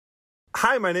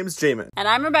Hi, my name's Jamin. And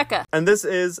I'm Rebekah. And this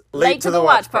is Late to the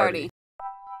Watch Party.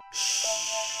 Shh.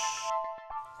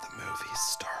 The movie's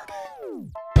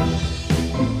starting.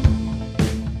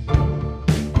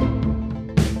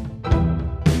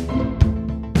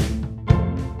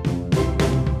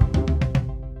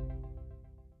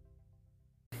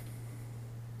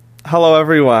 Hello,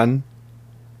 everyone.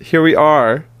 Here we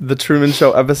are, the Truman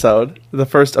Show episode. The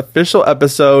first official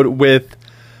episode with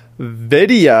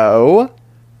video.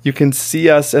 You can see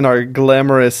us in our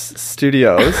glamorous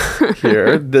studios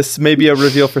here. This may be a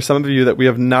reveal for some of you that we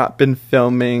have not been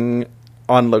filming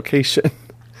on location.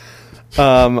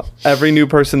 Every new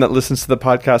person that listens to the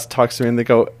podcast talks to me and they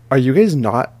go, "Are you guys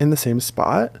not in the same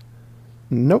spot?"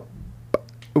 Nope.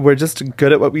 We're just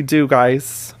good at what we do,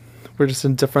 guys. We're just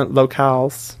in different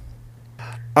locales.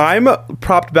 I'm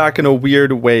propped back in a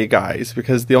weird way, guys,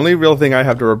 because the only real thing I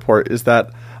have to report is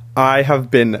that I have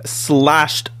been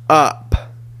slashed up.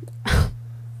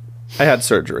 I had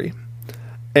surgery,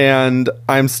 and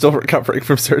I'm still recovering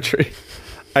from surgery.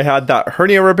 I had that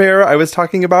hernia repair I was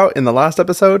talking about in the last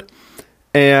episode,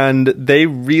 and they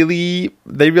really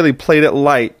played it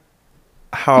light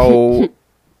how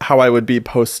I would be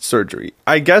post-surgery.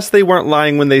 I guess they weren't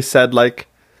lying when they said, like,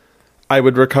 I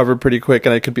would recover pretty quick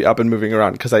and I could be up and moving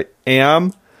around, because I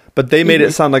am, but they made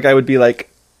it sound like I would be, like,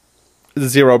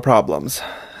 zero problems.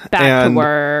 Back to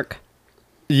work.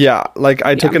 Yeah, like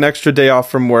I took an extra day off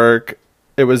from work.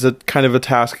 It was a kind of a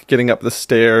task getting up the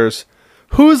stairs.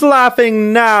 Who's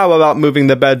laughing now about moving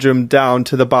the bedroom down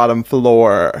to the bottom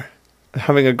floor?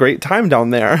 Having a great time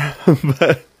down there.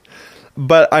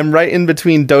 but I'm right in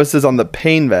between doses on the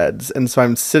pain meds, and so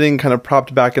I'm sitting kind of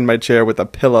propped back in my chair with a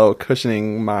pillow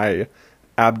cushioning my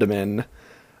abdomen.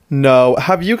 No,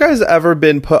 have you guys ever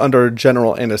been put under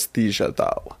general anesthesia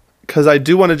though? Because I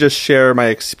do want to just share my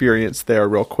experience there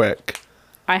real quick.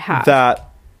 I have. That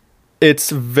it's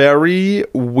very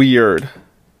weird,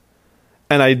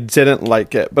 and I didn't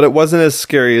like it, but it wasn't as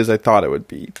scary as I thought it would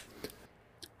be.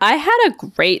 I had a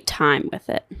great time with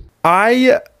it.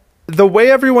 The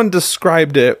way everyone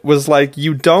described it was like,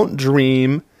 you don't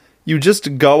dream, you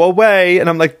just go away, and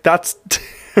I'm like, that's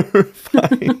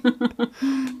terrifying.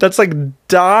 That's like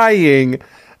dying.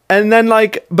 And then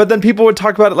but then people would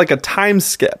talk about it like a time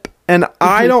skip, and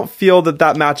I don't feel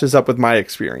that matches up with my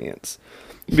experience.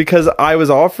 Because I was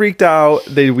all freaked out.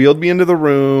 They wheeled me into the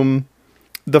room.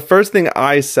 The first thing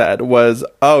I said was,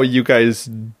 "Oh, you guys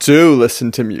do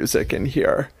listen to music in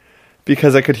here."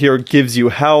 Because I could hear Gives You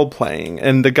Hell playing.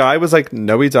 And the guy was like,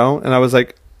 "No, we don't." And I was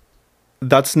like,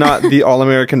 "That's not the All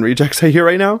American Rejects I hear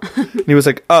right now?" And he was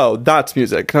like, "Oh, that's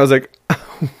music." And I was like,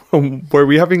 were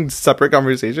we having separate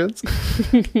conversations?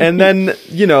 And then,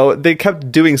 they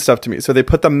kept doing stuff to me. So they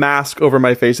put the mask over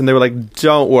my face and they were like,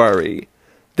 "Don't worry.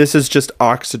 This is just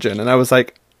oxygen." And I was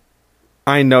like,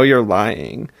 "I know you're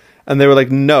lying." And they were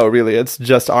like, "No, really, it's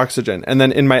just oxygen." And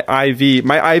then in my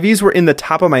IVs were in the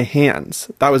top of my hands.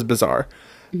 That was bizarre.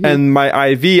 Mm-hmm. And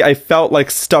my IV, I felt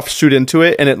like stuff shoot into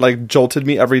it, and it like jolted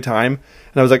me every time.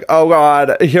 And I was like, "Oh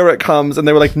God, here it comes." And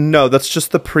they were like, "No, that's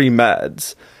just the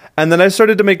pre-meds." And then I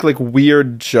started to make like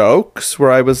weird jokes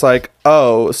where I was like,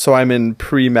 "Oh, so I'm in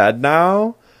pre-med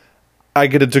now? I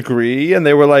get a degree?" And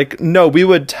they were like, "No, we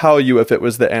would tell you if it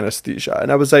was the anesthesia." And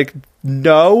I was like,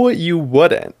 "No, you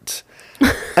wouldn't."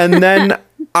 And then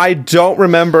I don't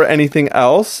remember anything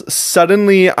else.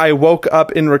 Suddenly I woke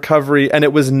up in recovery, and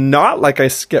it was not like I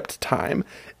skipped time.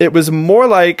 It was more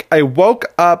like I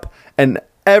woke up and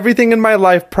everything in my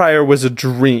life prior was a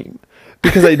dream,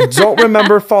 because I don't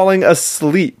remember falling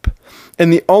asleep.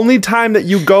 And the only time that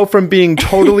you go from being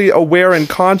totally aware and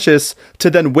conscious to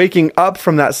then waking up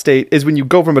from that state is when you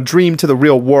go from a dream to the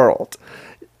real world.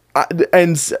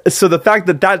 And so the fact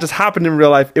that just happened in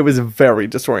real life, it was very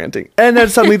disorienting. And then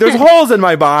suddenly there's holes in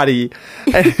my body,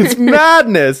 and it's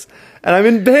madness. And I'm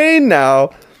in pain now.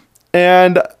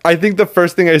 And I think the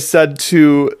first thing I said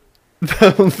to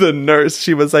the nurse,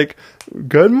 she was like,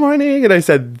 "Good morning." And I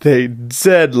said, "They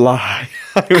did lie."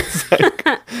 I was like,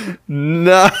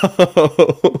 no.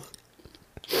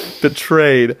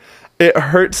 Betrayed. It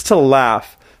hurts to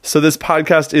laugh. So this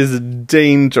podcast is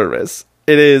dangerous.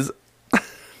 It is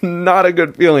not a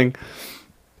good feeling.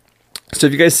 So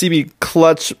if you guys see me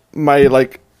clutch my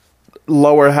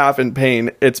lower half in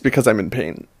pain, it's because I'm in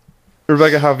pain.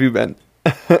 Rebekah, how have you been?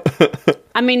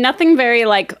 I mean, nothing very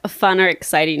fun or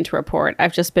exciting to report.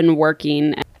 I've just been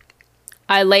working.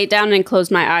 I laid down and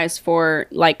closed my eyes for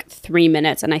 3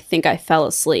 minutes, and I think I fell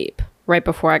asleep right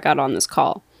before I got on this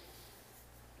call.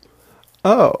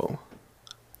 Oh,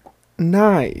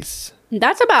 nice.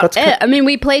 That's about it. I mean,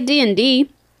 we played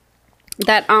D&D.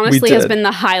 That honestly has been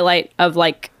the highlight of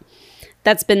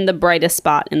That's been the brightest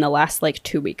spot in the last like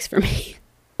 2 weeks for me.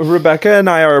 Rebekah and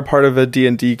I are a part of a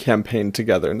D&D campaign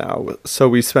together now, so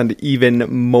we spend even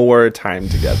more time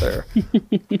together.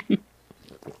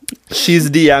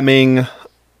 She's DMing.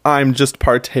 I'm just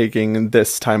partaking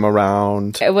this time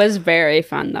around. It was very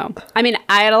fun, though. I mean,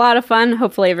 I had a lot of fun.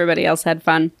 Hopefully everybody else had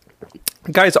fun.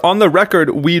 Guys, on the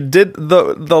record, we did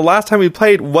the last time we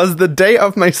played was the day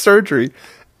of my surgery.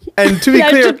 And to be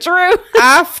clear, true.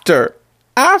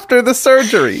 after the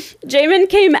surgery. Jamin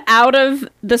came out of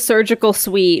the surgical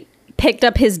suite, picked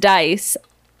up his dice,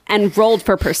 and rolled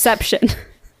for perception.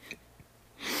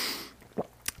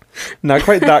 Not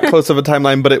quite that close of a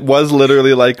timeline, but it was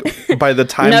literally like by the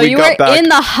time we got back. No, you were in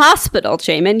the hospital,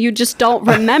 Jamin. You just don't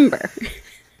remember.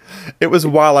 It was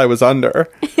while I was under.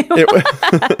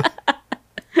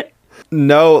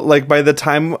 No, like by the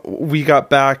time we got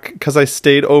back, because I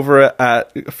stayed over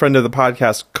at a friend of the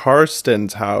podcast,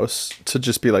 Karsten's house to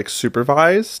just be like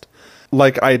supervised.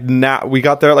 Like we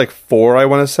got there at like 4, I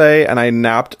want to say, and I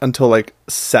napped until like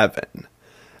 7.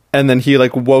 And then he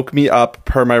like woke me up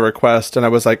per my request, and I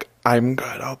was like, I'm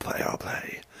good, I'll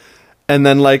play. And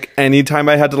then like anytime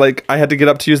I had to get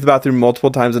up to use the bathroom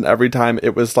multiple times, and every time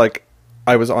it was like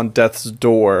I was on death's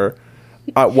door.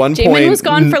 At one point, Jamin was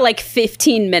gone for like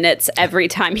 15 minutes every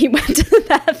time he went to the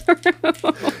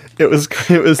bathroom. It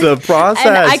was a process.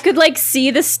 And I could like see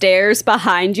the stairs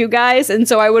behind you guys, and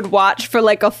so I would watch for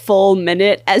like a full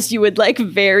minute as you would like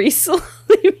very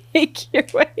slowly make your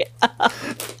way up.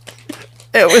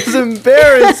 It was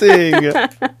embarrassing.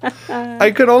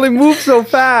 I could only move so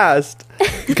fast.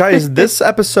 Guys, this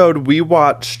episode we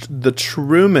watched The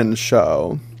Truman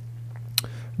Show.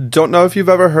 Don't know if you've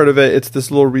ever heard of it. It's this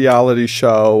little reality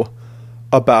show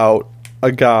about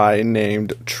a guy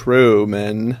named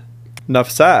Truman. Enough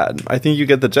said. I think you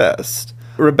get the gist.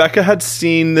 Rebekah had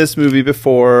seen this movie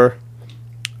before.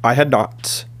 I had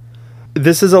not.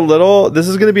 This is going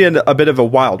to be a bit of a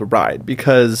wild ride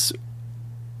because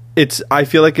I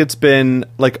feel like it's been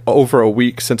like over a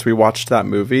week since we watched that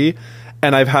movie,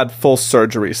 and I've had full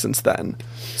surgery since then.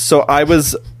 So it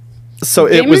was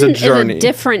a journey. Is a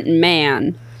different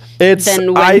man.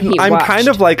 I'm kind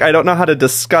of like, I don't know how to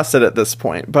discuss it at this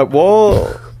point, but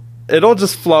it'll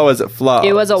just flow as it flows.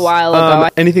 It was a while ago.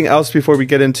 Anything else before we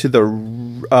get into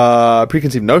the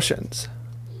preconceived notions?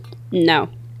 No.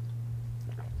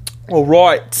 All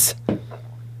right.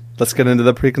 Let's get into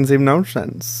the preconceived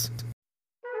notions.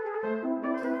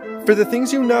 For the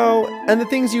things you know and the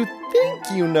things you think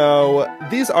you know,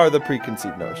 these are the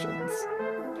preconceived notions.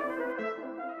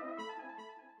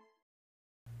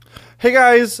 Hey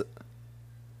guys,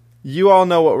 you all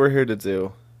know what we're here to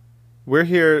do. We're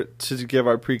here to give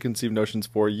our preconceived notions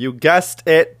for, you guessed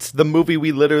it, the movie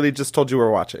we literally just told you we're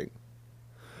watching.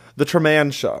 The Truman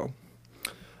Show.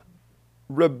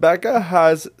 Rebekah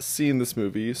has seen this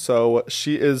movie, so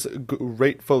she is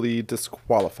gratefully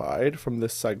disqualified from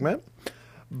this segment.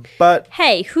 But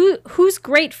hey, who's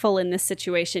grateful in this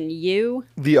situation? You?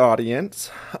 The audience.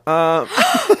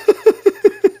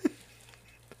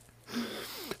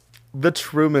 The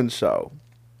Truman Show.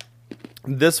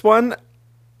 This one,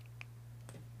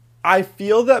 I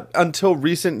feel that until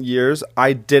recent years,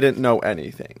 I didn't know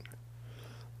anything.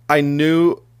 I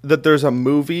knew that there's a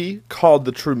movie called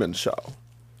The Truman Show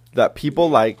that people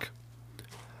like.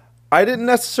 I didn't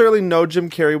necessarily know Jim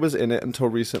Carrey was in it until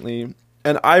recently,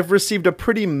 and I've received a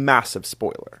pretty massive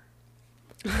spoiler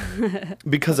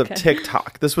because of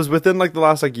TikTok. This was within like the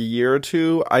last like year or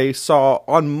two. I saw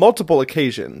on multiple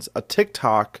occasions a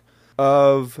TikTok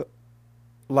of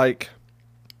like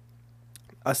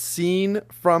a scene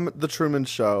from The Truman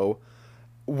Show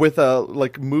with a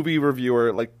like movie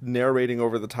reviewer like narrating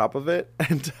over the top of it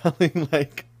and telling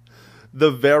like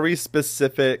the very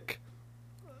specific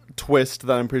twist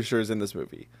that I'm pretty sure is in this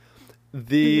movie.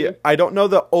 I don't know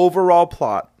the overall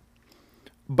plot,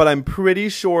 but I'm pretty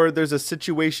sure there's a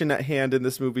situation at hand in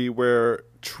this movie where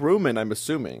Truman, I'm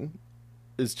assuming,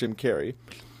 is Jim Carrey,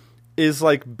 is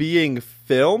like being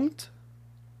filmed,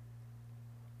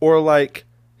 or like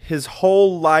his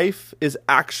whole life is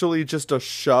actually just a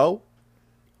show.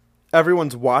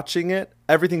 Everyone's watching it.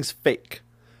 Everything's fake.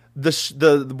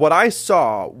 What I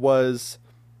saw was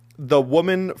the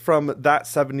woman from That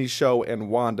 70s Show and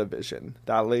WandaVision,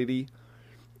 that lady.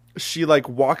 She like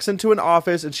walks into an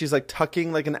office and she's like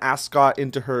tucking like an ascot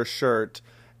into her shirt.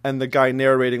 And the guy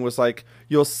narrating was like,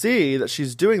 you'll see that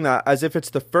she's doing that as if it's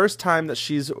the first time that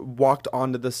she's walked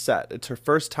onto the set. It's her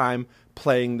first time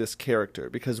playing this character.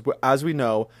 Because as we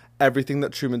know, everything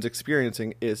that Truman's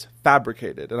experiencing is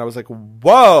fabricated. And I was like,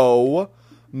 whoa,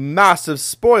 massive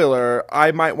spoiler.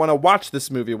 I might want to watch this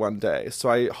movie one day. So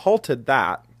I halted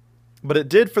that. But it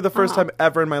did, for the first Uh-huh. time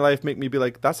ever in my life, make me be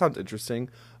like, that sounds interesting.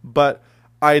 But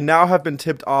I now have been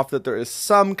tipped off that there is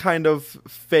some kind of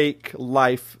fake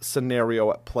life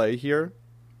scenario at play here,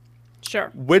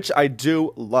 Sure. which I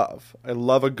do love. I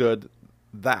love a good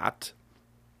that.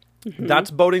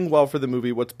 That's boding well for the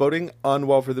movie. What's boding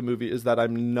unwell for the movie is that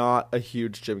I'm not a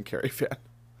huge Jim Carrey fan.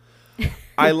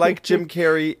 I like Jim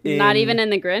Carrey in... Not even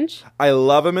in The Grinch? I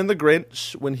love him in The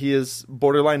Grinch when he is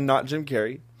borderline not Jim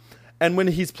Carrey. And when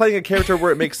he's playing a character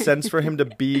where it makes sense for him to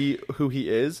be who he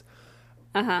is.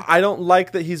 I don't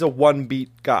like that he's a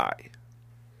one-beat guy.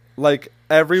 Like,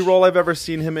 every role I've ever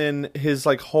seen him in, his,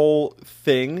 like, whole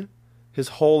thing, his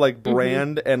whole, like,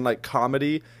 brand and, like,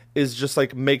 comedy is just,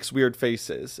 like, makes weird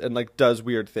faces and, like, does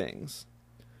weird things.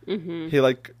 He,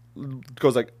 like,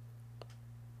 goes, like,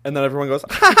 and then everyone goes,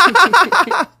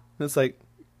 and it's, like,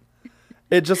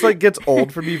 it just, like, gets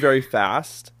old for me very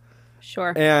fast.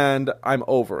 Sure. And I'm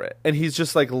over it. And he's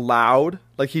just, like, loud.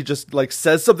 Like, he just, like,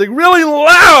 says something really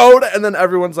loud. And then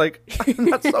everyone's like,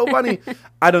 that's so funny.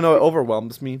 I don't know. It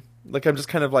overwhelms me. Like, I'm just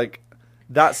kind of, like,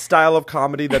 that style of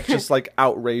comedy that's just, like,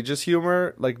 outrageous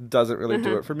humor, like, doesn't really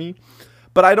do it for me.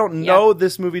 But I don't know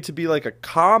this movie to be, like, a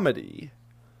comedy.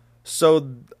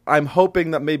 So I'm hoping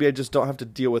that maybe I just don't have to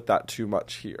deal with that too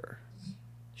much here.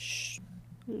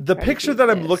 The picture that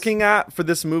I'm looking at for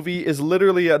this movie is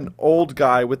literally an old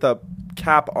guy with a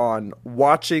cap on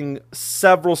watching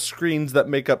several screens that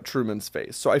make up Truman's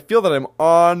face. So I feel that I'm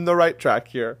on the right track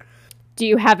here. Do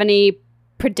you have any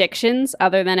predictions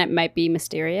other than it might be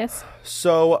mysterious?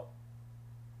 So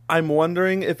I'm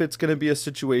wondering if it's going to be a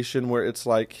situation where it's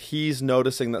like he's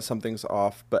noticing that something's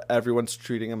off, but everyone's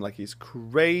treating him like he's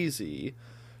crazy.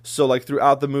 So like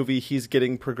throughout the movie, he's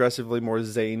getting progressively more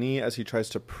zany as he tries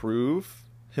to prove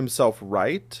himself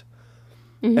right.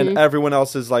 And everyone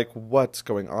else is like, what's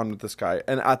going on with this guy?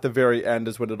 And at the very end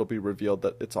is when it'll be revealed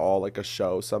that it's all like a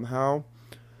show somehow.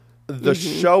 The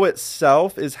show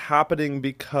itself is happening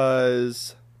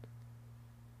because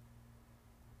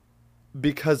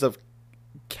of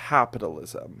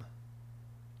capitalism.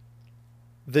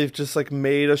 They've just like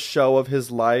made a show of his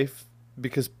life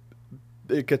because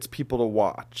it gets people to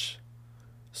watch.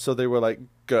 So they were like,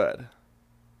 good.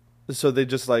 So they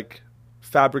just like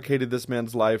fabricated this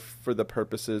man's life for the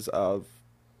purposes of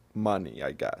money,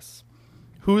 I guess.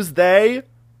 Who's they?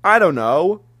 I don't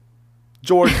know.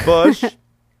 George Bush.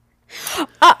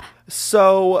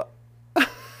 So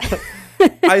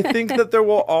I think that there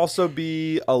will also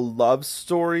be a love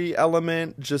story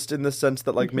element, just in the sense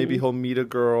that like maybe he'll meet a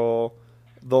girl,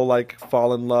 they'll like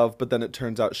fall in love, but then it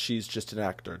turns out she's just an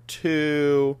actor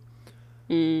too.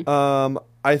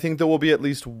 I think there will be at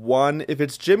least one, if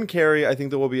it's Jim Carrey, I think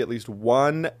there will be at least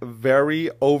one very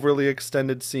overly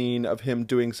extended scene of him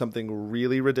doing something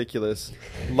really ridiculous,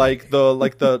 like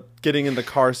the getting in the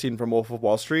car scene from Wolf of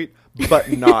Wall Street,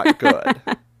 but not good.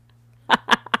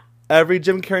 Every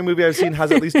Jim Carrey movie I've seen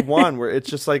has at least one where it's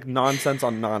just like nonsense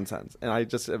on nonsense, and I'm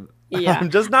just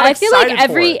not excited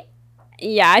for it.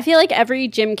 Yeah, I feel like every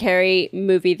Jim Carrey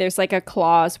movie, there's like a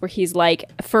clause where he's like,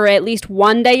 for at least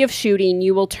one day of shooting,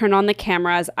 you will turn on the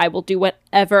cameras, I will do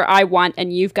whatever I want,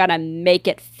 and you've got to make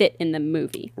it fit in the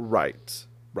movie. Right.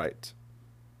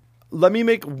 Let me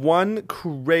make one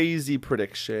crazy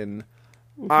prediction.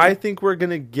 I think we're going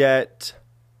to get...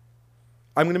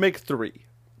 I'm going to make 3.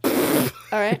 All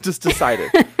right. Just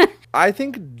decided. I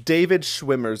think David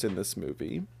Schwimmer's in this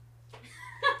movie.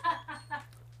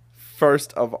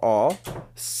 First of all.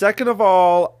 Second of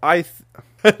all, I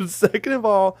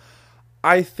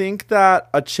think that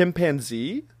a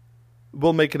chimpanzee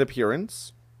will make an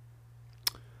appearance.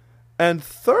 And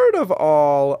third of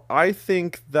all, I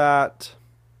think there's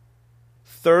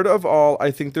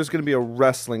going to be a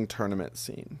wrestling tournament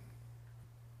scene.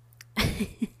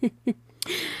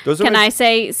 Can I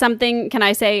say something? Can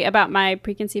I say about my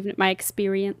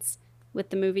experience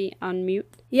with the movie on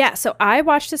mute? Yeah, so I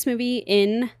watched this movie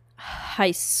in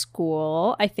high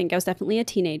school. I think I was definitely a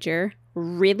teenager.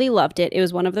 Really loved it. It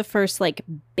was one of the first like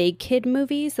big kid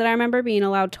movies that I remember being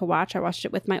allowed to watch. I watched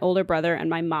it with my older brother and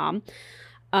my mom.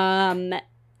 And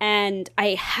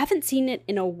I haven't seen it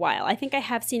in a while. I think I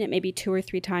have seen it maybe 2 or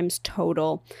 3 times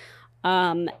total.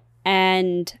 And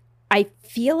I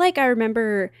feel like I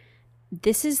remember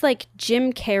this is like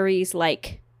Jim Carrey's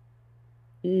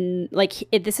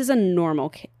this is a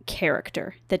normal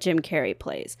character that Jim Carrey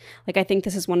plays. Like, I think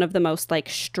this is one of the most like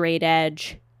straight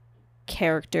edge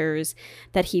characters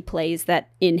that he plays that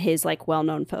in his like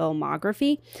well-known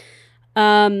filmography.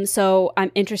 So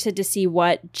I'm interested to see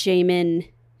what Jamin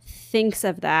thinks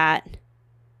of that.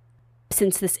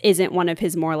 since this isn't one of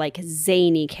his more like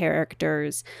zany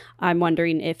characters, I'm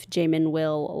wondering if Jamin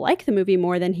will like the movie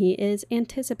more than he is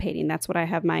anticipating. That's what I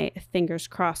have my fingers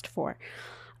crossed for.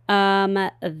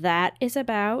 That is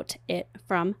about it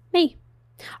from me.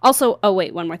 Also, oh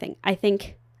wait, one more thing. I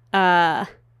think I'm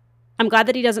glad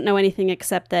that he doesn't know anything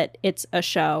except that it's a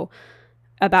show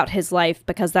about his life,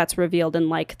 because that's revealed in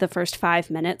like the first 5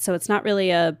 minutes. So it's not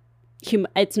really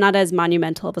it's not as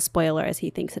monumental of a spoiler as he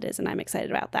thinks it is, and I'm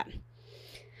excited about that.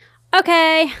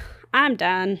 Okay, I'm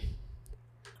done.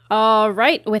 All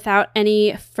right, without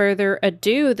any further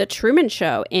ado, The Truman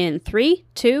Show in 3,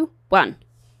 2, 1.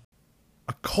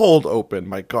 A cold open,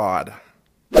 my God.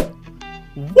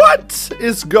 What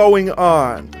is going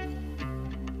on?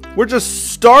 We're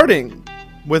just starting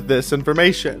with this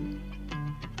information.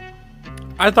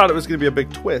 I thought it was going to be a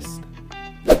big twist.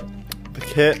 The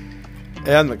kit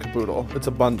and the caboodle. It's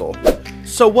a bundle.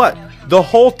 So what? The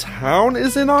whole town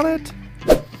is in on it?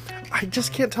 I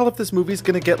just can't tell if this movie's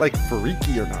going to get like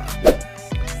freaky or not.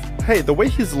 Hey, the way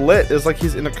he's lit is like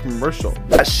he's in a commercial.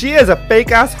 She is a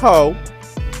fake ass hoe.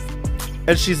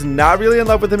 And she's not really in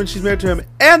love with him, and she's married to him.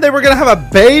 And they were going to have a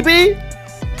baby?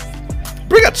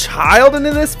 Bring a child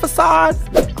into this facade?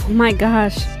 Oh my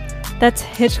gosh. That's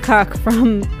Hitchcock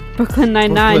from Brooklyn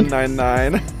Nine-Nine. Brooklyn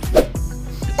Nine-Nine.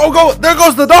 Oh, there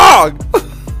goes the dog!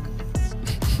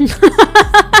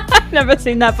 I've never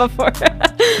seen that before.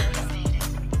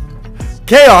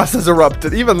 Chaos has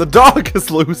erupted. Even the dog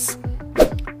is loose.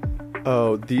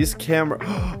 Oh, this camera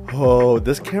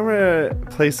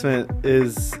placement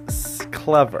is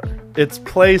clever. It's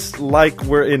placed like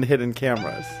we're in hidden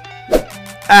cameras.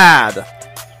 Ad.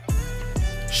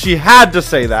 She had to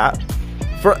say that.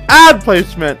 For ad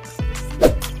placement,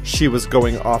 she was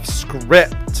going off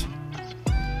script.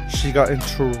 She got in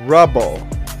trouble.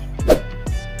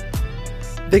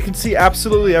 They can see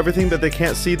absolutely everything, but they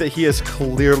can't see that he is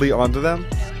clearly onto them.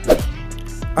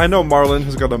 I know Marlon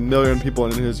has got a million people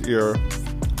in his ear.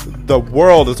 The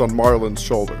world is on Marlon's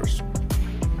shoulders,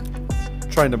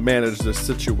 trying to manage this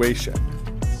situation.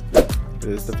 It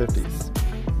is the 50s.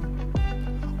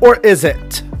 Or is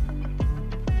it?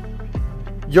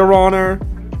 Your Honor,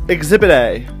 Exhibit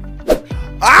A.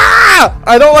 Ah!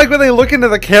 I don't like when they look into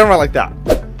the camera like that.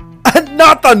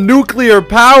 Not the nuclear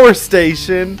power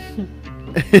station.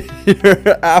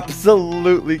 You're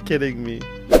absolutely kidding me.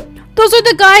 Those are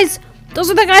the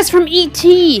guys from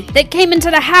E.T. that came into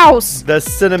the house. The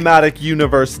cinematic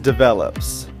universe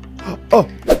develops. Oh,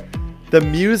 the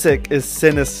music is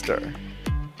sinister,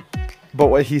 but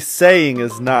what he's saying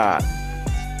is not.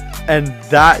 And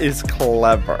that is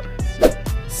clever.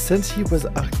 Since he was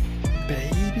a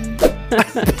baby,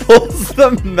 pulls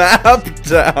the map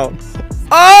down.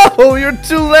 Oh, you're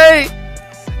too late.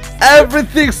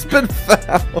 Everything's been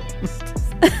found.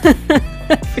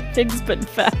 Everything's been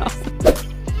found.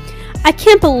 I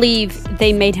can't believe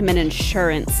they made him an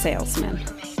insurance salesman.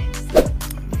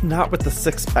 Not with the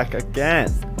six-pack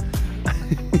again.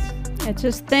 It's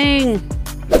his thing.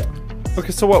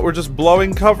 Okay, so what? We're just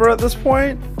blowing cover at this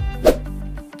point?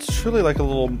 It's truly like a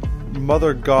little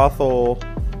Mother Gothel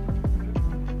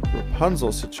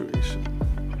Rapunzel situation.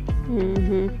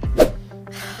 Mm-hmm.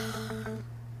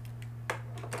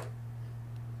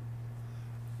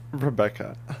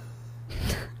 Rebekah.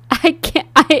 I can't.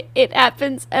 It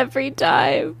happens every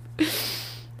time.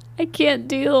 I can't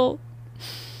deal.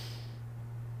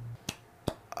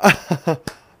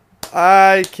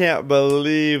 I can't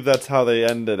believe that's how they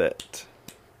ended it.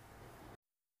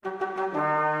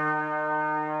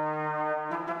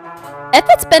 If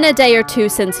it's been a day or two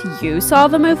since you saw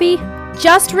the movie,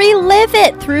 just relive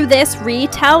it through this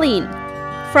retelling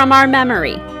from our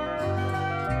memory.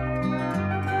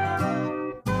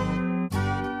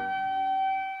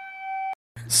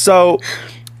 So,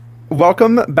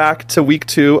 welcome back to week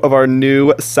 2 of our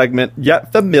new segment,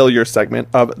 yet familiar segment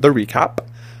of the recap.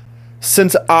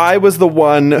 Since I was the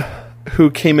one who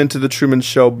came into the Truman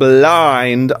Show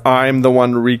blind, I'm the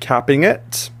one recapping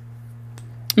it.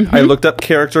 Mm-hmm. I looked up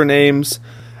character names,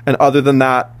 and other than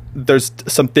that, there's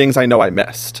some things I know I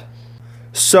missed.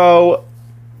 So,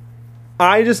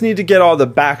 I just need to get all the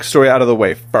backstory out of the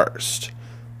way first.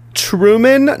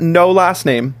 Truman, no last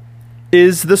name,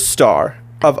 is the star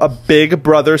of a Big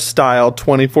Brother style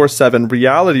 24/7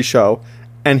 reality show,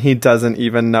 and he doesn't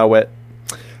even know it.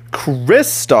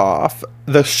 Christoph,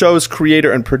 the show's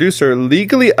creator and producer,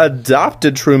 legally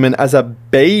adopted Truman as a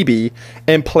baby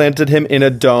and planted him in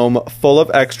a dome full of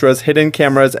extras, hidden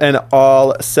cameras, and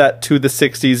all set to the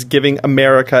 60s, giving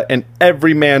America and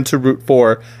every man to root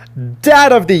for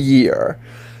Dad of the Year.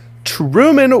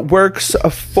 Truman works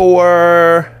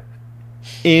for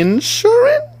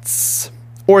insurance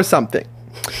or something.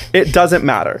 It doesn't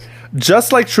matter.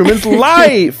 Just like Truman's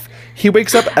life. He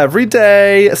wakes up every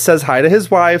day, says hi to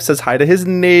his wife, says hi to his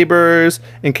neighbors.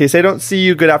 In case I don't see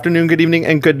you, good afternoon, good evening,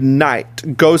 and good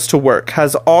night. Goes to work.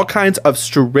 Has all kinds of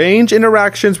strange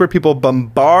interactions where people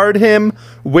bombard him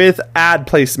with ad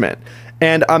placement.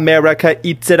 And America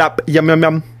eats it up. Yum, yum,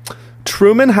 yum.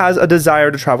 Truman has a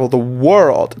desire to travel the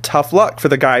world. Tough luck for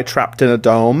the guy trapped in a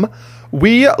dome.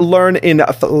 We learn in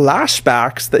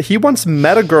flashbacks that he once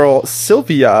met a girl,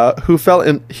 Sylvia,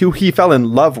 who he fell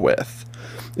in love with.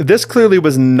 This clearly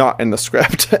was not in the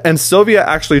script, and Sylvia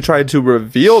actually tried to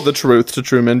reveal the truth to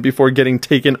Truman before getting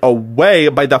taken away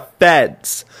by the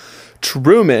feds.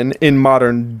 Truman, in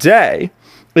modern day,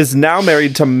 is now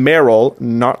married to Meryl,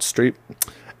 not Streep,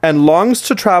 and longs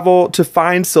to travel to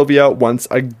find Sylvia once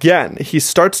again. He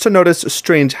starts to notice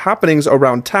strange happenings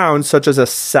around town, such as a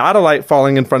satellite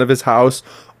falling in front of his house,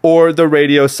 or the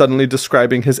radio suddenly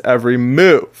describing his every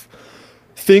move.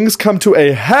 Things come to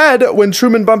a head when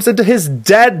Truman bumps into his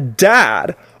dead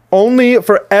dad, only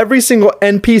for every single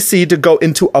NPC to go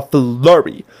into a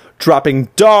flurry, dropping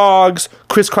dogs,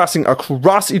 crisscrossing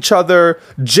across each other,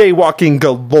 jaywalking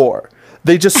galore.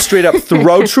 They just straight up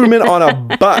throw Truman on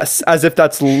a bus as if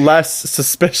that's less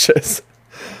suspicious.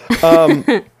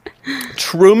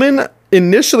 Truman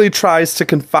initially tries to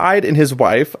confide in his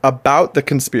wife about the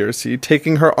conspiracy,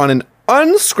 taking her on an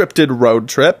unscripted road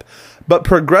trip, but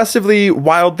progressively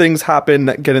wild things happen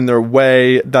that get in their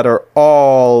way that are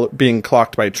all being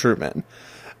clocked by Truman.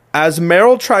 As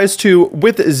Meryl tries to,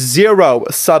 with zero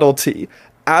subtlety,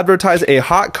 advertise a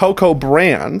hot cocoa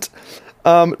brand,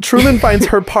 Truman finds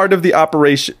her part of the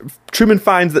operation. Truman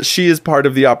finds that she is part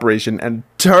of the operation and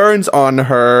turns on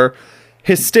her.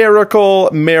 Hysterical,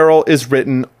 Meryl is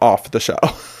written off the show.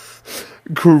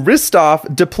 Christoph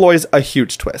deploys a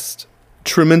huge twist.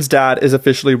 Truman's dad is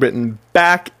officially written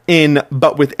back in,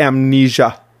 but with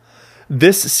amnesia.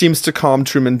 This seems to calm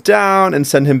Truman down and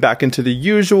send him back into the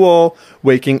usual,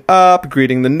 waking up,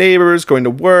 greeting the neighbors, going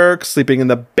to work, sleeping in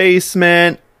the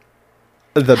basement.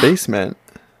 The basement?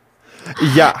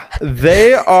 Yeah,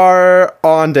 they are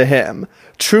on to him.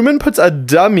 Truman puts a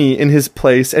dummy in his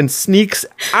place and sneaks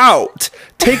out,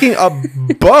 taking a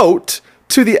boat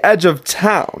to the edge of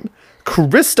town.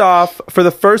 Christoph, for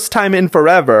the first time in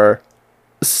forever,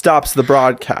 stops the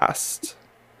broadcast.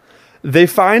 They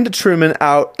find Truman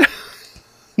out.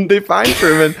 They find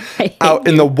Truman out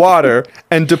in the water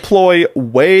and deploy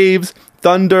waves,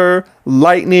 thunder,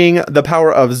 lightning, the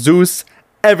power of Zeus,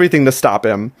 everything to stop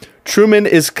him. Truman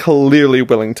is clearly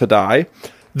willing to die.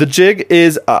 The jig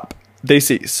is up. They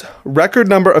cease. Record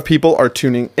number of people are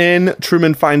tuning in.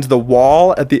 Truman finds the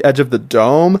wall at the edge of the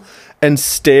dome and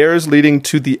stairs leading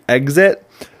to the exit.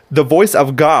 The voice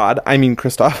of God, I mean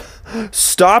Christoph,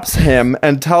 stops him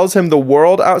and tells him the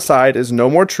world outside is no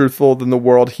more truthful than the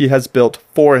world he has built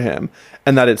for him,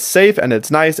 and that it's safe and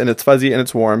it's nice and it's fuzzy and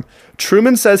it's warm.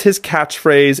 Truman says his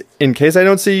catchphrase, in case I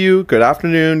don't see you, good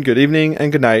afternoon, good evening,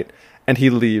 and good night, and he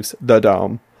leaves the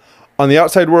dome. On the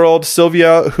outside world,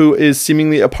 Sylvia, who is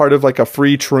seemingly a part of like a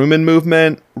free Truman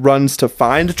movement, runs to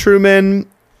find Truman,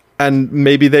 and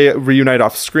maybe they reunite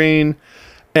off screen.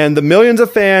 And the millions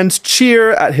of fans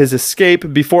cheer at his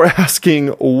escape before asking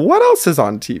what else is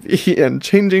on TV and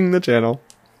changing the channel.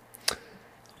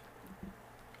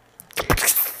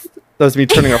 That was me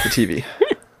turning off the TV.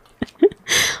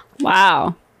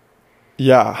 Wow.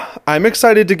 Yeah. I'm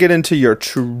excited to get into your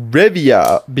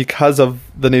trivia because of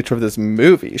the nature of this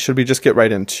movie. Should we just get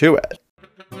right into it?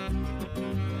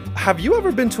 Have you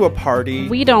ever been to a party?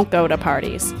 We don't go to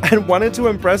parties. And wanted to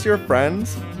impress your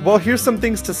friends? Well, here's some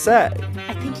things to say.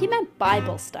 I think he meant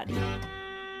Bible study.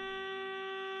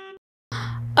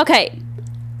 Okay.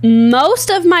 Most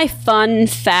of my fun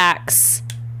facts,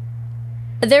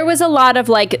 there was a lot of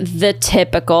like the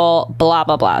typical blah,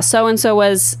 blah, blah. So-and-so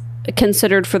was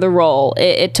considered for the role.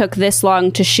 It took this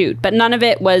long to shoot, but none of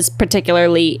it was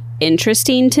particularly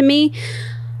interesting to me.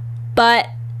 But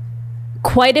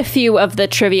quite a few of the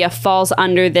trivia falls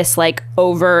under this like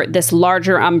over this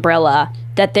larger umbrella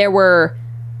that there were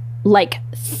like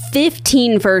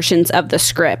 15 versions of the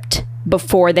script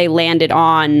before they landed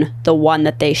on the one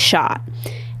that they shot.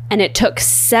 And it took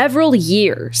several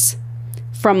years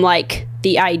from like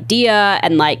the idea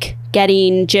and like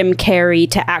getting Jim Carrey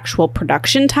to actual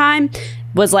production time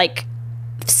was like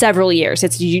several years.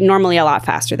 It's normally a lot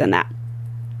faster than that.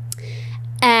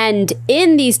 And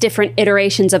in these different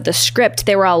iterations of the script,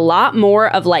 there were a lot more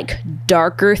of like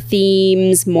darker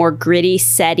themes, more gritty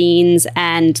settings,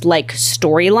 and like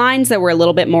storylines that were a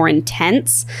little bit more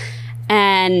intense.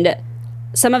 And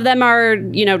Some of them are,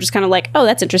 just kind of like, oh,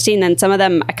 that's interesting. Then some of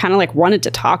them I kind of like wanted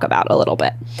to talk about a little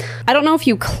bit. I don't know if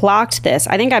you clocked this.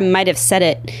 I think I might have said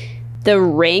it. The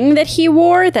ring that he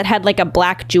wore that had like a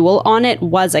black jewel on it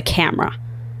was a camera.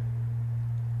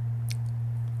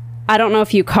 I don't know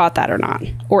if you caught that or not.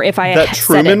 Or if I that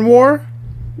Truman wore?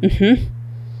 Mm-hmm.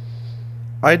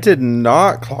 I did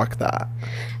not clock that.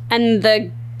 And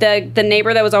the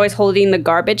neighbor that was always holding the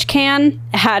garbage can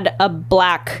had a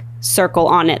black circle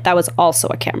on it that was also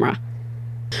a camera.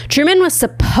 Truman was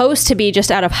supposed to be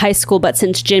just out of high school, but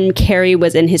since Jim Carrey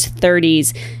was in his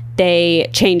 30s, they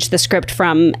changed the script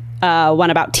from one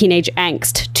about teenage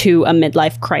angst to a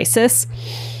midlife crisis.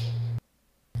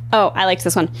 Oh, I liked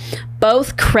this one.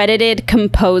 Both credited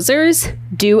composers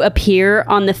do appear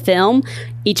on the film.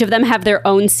 Each of them have their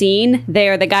own scene. They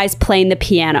are the guys playing the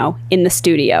piano in the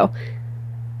studio.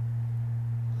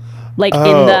 Like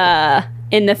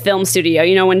in the film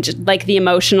studio, when just, like the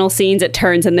emotional scenes, it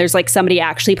turns and there's like somebody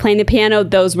actually playing the piano.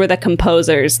 Those were the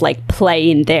composers like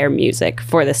playing their music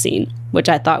for the scene, which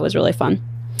I thought was really fun.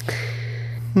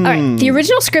 All right. The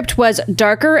original script was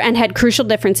darker and had crucial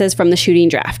differences from the shooting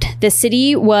draft. The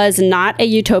city was not a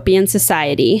utopian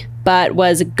society, but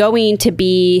was going to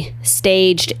be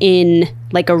staged in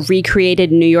like a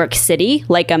recreated New York City,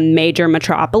 like a major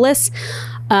metropolis.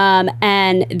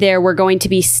 And there were going to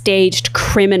be staged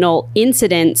criminal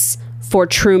incidents for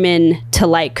Truman to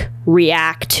like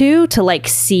react to like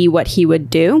see what he would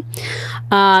do.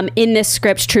 In this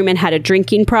script, Truman had a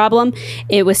drinking problem.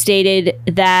 It was stated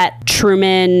that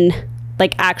Truman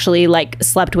like actually like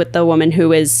slept with the woman who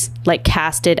was like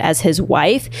casted as his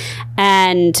wife.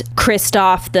 And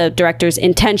Christoph, the director's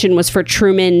intention was for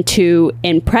Truman to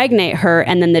impregnate her,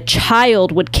 and then the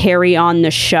child would carry on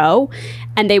the show.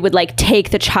 And they would like take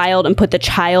the child and put the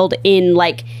child in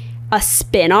like a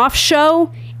spin-off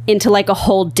show into like a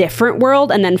whole different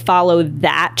world and then follow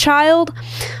that child.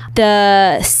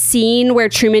 The scene where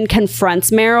Truman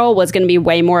confronts Meryl was going to be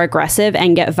way more aggressive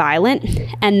and get violent.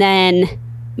 And then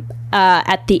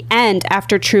at the end,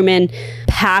 after Truman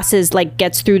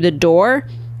gets through the door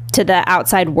to the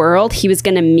outside world, he was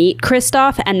going to meet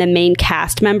Christoph and the main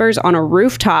cast members on a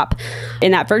rooftop.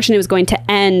 In that version, it was going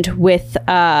to end with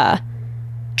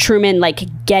Truman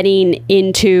like getting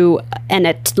into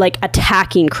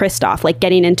attacking Christoph, like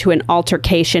getting into an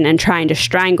altercation and trying to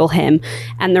strangle him,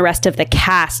 and the rest of the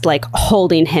cast like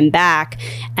holding him back,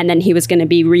 and then he was going to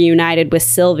be reunited with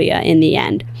Sylvia in the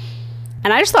end.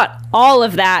 And I just thought all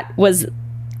of that was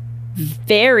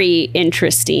very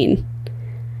interesting.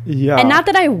 Yeah. And not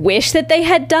that I wish that they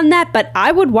had done that, but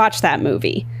I would watch that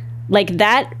movie. Like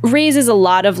that raises a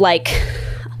lot of like,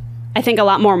 I think a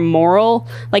lot more moral,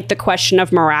 like the question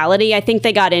of morality. I think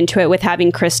they got into it with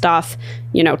having Christoph,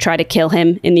 try to kill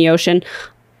him in the ocean,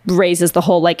 raises the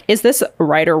whole, like, is this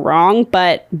right or wrong?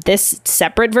 But this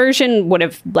separate version would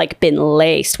have like been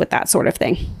laced with that sort of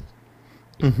thing.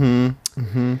 Mm-hmm.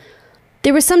 Mm-hmm.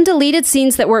 There were some deleted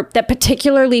scenes that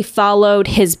particularly followed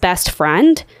his best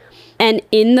friend. And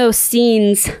in those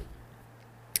scenes,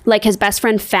 like his best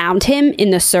friend found him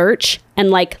in the search and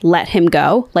like let him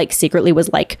go, like secretly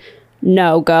was like,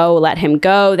 no, go, let him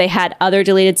go. They had other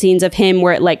deleted scenes of him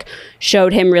where it like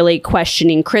showed him really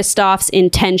questioning Christoph's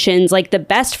intentions. Like the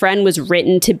best friend was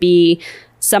written to be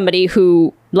somebody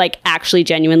who like actually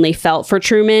genuinely felt for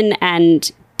Truman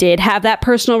and did have that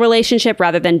personal relationship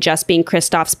rather than just being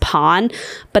Christoph's pawn.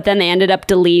 But then they ended up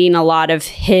deleting a lot of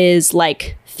his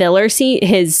like filler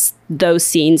those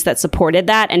scenes that supported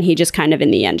that, and he just kind of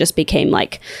in the end just became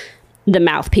like the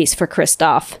mouthpiece for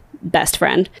Christoph, best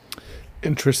friend.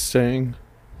 Interesting.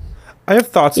 I have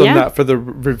thoughts on that for the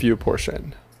review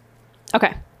portion.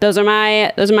 Okay, those are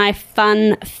my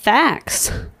fun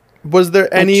facts. Was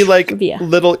there any like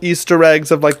little Easter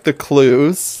eggs of like the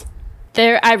clues?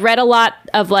 I read a lot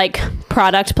of like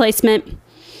product placement.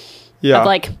 Yeah. Of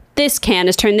like, this can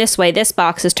is turned this way, this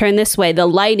box is turned this way. The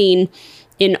lighting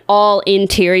in all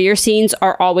interior scenes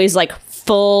are always like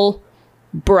full,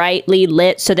 brightly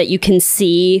lit so that you can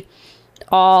see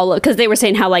all, because they were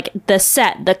saying how like the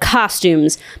set, the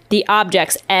costumes, the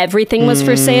objects, everything was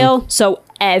for sale. So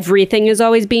everything is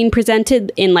always being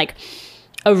presented in like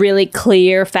a really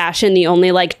clear fashion. The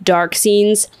only like dark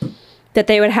scenes that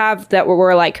they would have that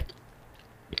were like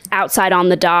outside on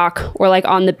the dock or like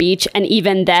on the beach, and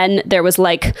even then there was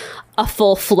like a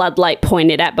full floodlight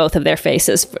pointed at both of their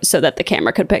faces so that the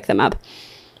camera could pick them up.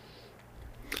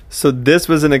 So this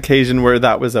was an occasion where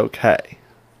that was okay.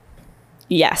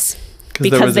 Yes,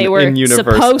 because they were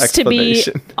supposed to be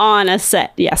on a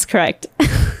set. Yes, correct.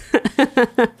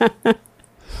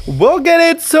 We'll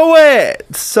get into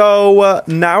it. So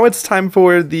now it's time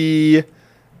for the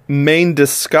main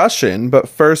discussion, but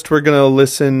first we're going to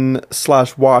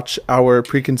listen/watch our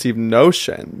preconceived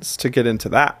notions to get into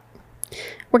that.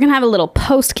 We're going to have a little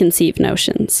post-conceived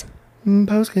notions.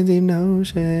 Post-conceived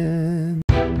notions.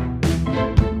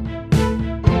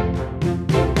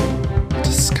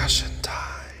 Discussion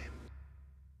time.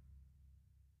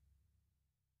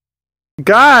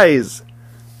 Guys,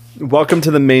 welcome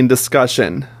to the main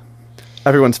discussion.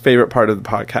 Everyone's favorite part of the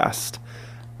podcast.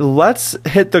 Let's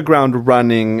hit the ground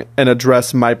running and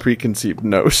address my preconceived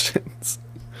notions.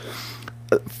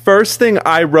 First thing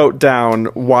I wrote down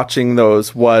watching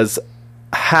those was,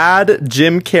 had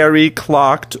Jim Carrey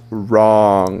clocked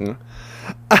wrong?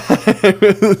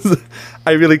 I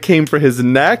really came for his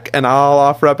neck, and I'll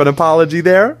offer up an apology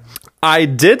there. I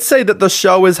did say that the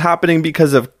show is happening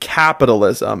because of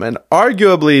capitalism, and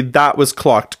arguably that was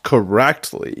clocked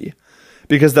correctly,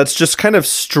 because that's just kind of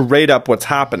straight up what's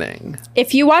happening.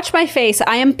 If you watch my face,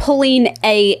 I am pulling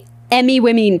a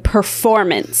Emmy-winning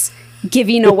performance,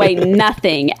 giving away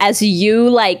nothing, as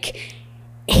you,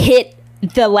 hit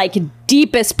the,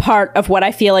 deepest part of what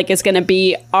I feel like is going to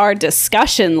be our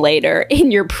discussion later in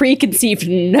your preconceived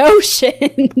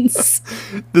notions.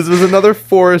 This was another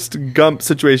Forrest Gump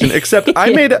situation, except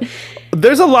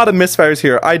there's a lot of misfires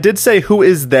here. I did say, who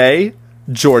is they?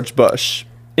 George Bush.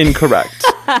 Incorrect.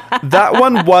 That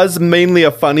one was mainly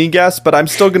a funny guess, but I'm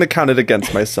still going to count it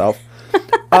against myself.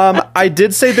 I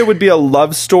did say there would be a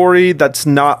love story that's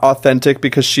not authentic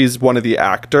because she's one of the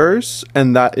actors,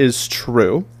 and that is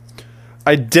true.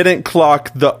 I didn't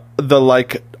clock the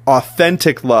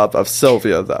authentic love of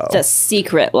Sylvia, though. The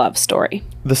secret love story.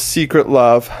 The secret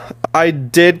love. I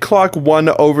did clock one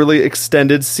overly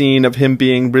extended scene of him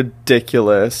being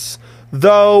ridiculous,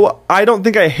 though I don't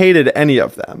think I hated any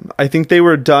of them. I think they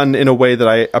were done in a way that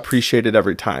I appreciated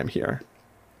every time here.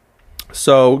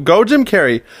 So, go Jim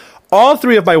Carrey. All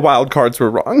three of my wild cards were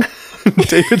wrong.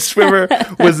 David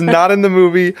Schwimmer was not in the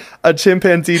movie. A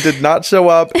chimpanzee did not show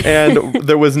up, and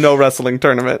there was no wrestling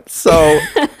tournament. So,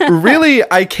 really,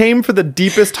 I came for the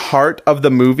deepest heart of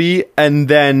the movie and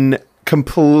then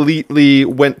completely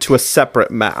went to a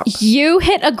separate map. You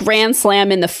hit a grand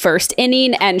slam in the first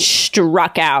inning and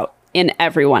struck out in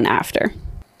everyone after.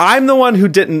 I'm the one who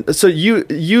didn't. So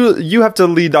you have to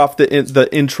lead off the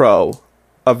intro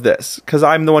of this, because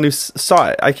I'm the one who saw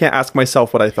it. I can't ask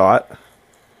myself what I thought.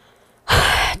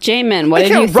 Jamin, what did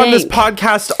you think? I can't run this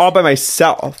podcast all by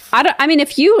myself. I mean,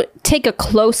 if you take a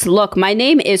close look, my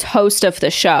name is host of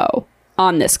the show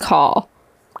on this call.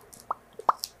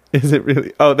 Is it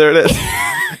really? Oh, there it is.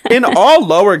 In all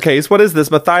lowercase. What is this,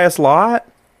 Matthias Lott?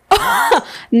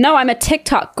 No, I'm a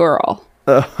TikTok girl.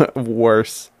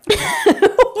 Worse.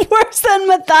 Worse than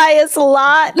Matthias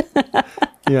Lott.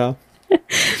 Yeah.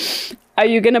 Are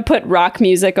you going to put rock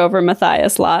music over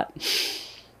Matthias Lott?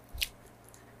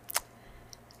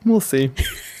 We'll see.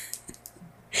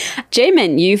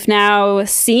 Jamin, you've now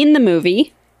seen the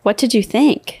movie. What did you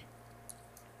think?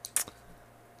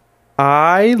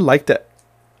 I liked it.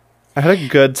 I had a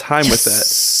good time with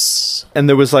it. And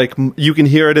there was you can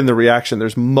hear it in the reaction.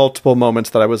 There's multiple moments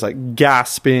that I was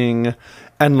gasping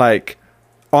and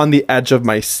on the edge of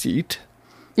my seat.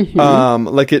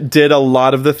 Mm-hmm. It did a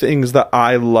lot of the things that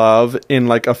I love in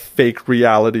a fake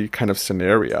reality kind of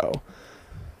scenario.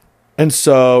 And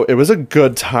so it was a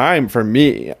good time for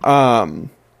me. I'll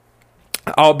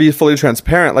be fully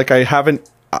transparent.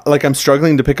 I'm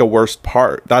struggling to pick a worst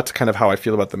part. That's kind of how I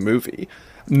feel about the movie.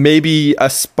 Maybe a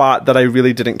spot that I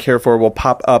really didn't care for will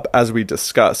pop up as we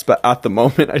discuss, but at the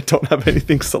moment I don't have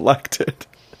anything selected.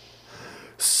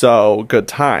 So, good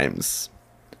times.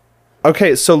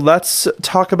 Okay, so let's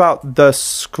talk about the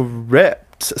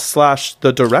script /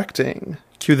 the directing.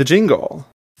 Cue the jingle.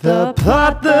 The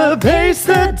plot, the pace,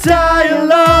 the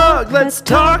dialogue. Let's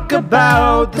talk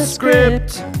about the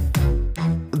script.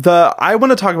 I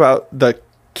want to talk about the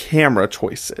camera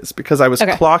choices, because I was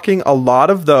clocking a lot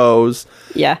of those.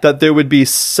 Yeah. That there would be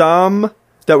some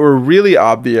that were really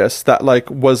obvious that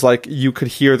was you could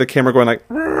hear the camera going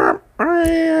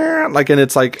and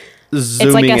it's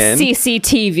zooming in. It's a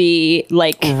CCTV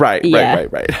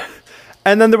Right.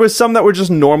 And then there was some that were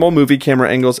just normal movie camera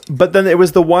angles, but then it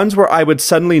was the ones where I would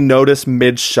suddenly notice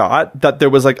mid-shot that there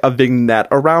was a vignette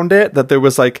around it, that there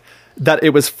was that it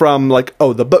was from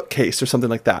the bookcase or something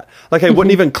like that. I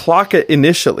wouldn't even clock it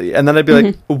initially, and then I'd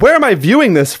be where am I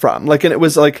viewing this from? And it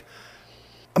was I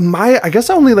guess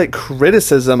only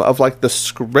criticism of the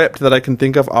script that I can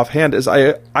think of offhand is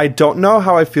I don't know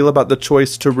how I feel about the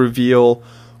choice to reveal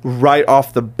right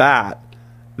off the bat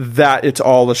that it's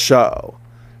all a show.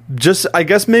 just, I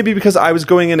guess maybe because I was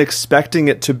going in expecting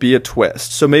it to be a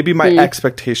twist. So maybe my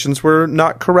expectations were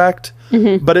not correct.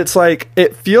 But it's like,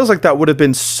 it feels like that would have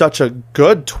been such a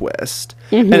good twist.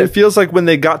 And it feels like when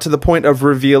they got to the point of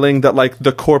revealing that, like,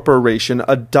 the corporation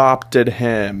adopted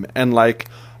him and, like,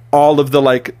 all of the,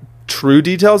 like, true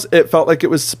details, it felt like it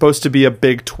was supposed to be a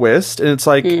big twist. And it's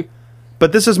like,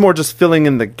 but this is more just filling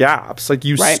in the gaps. Like,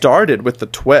 you started with the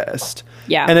twist.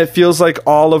 Yeah. And it feels like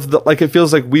all of the, like, it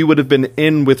feels like we would have been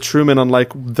in with Truman on,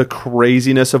 like, the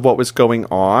craziness of what was going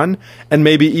on. And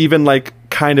maybe even, like,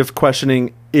 kind of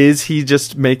questioning, is he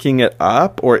just making it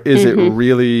up, or is it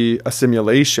really a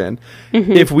simulation?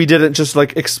 If we didn't just,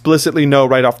 like, explicitly know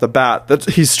right off the bat that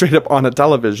he's straight up on a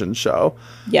television show.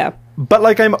 Yeah. But,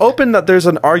 like, I'm open that there's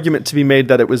an argument to be made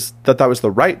that it was that was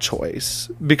the right choice,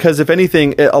 because if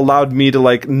anything, it allowed me to,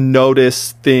 like,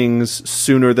 notice things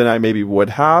sooner than I maybe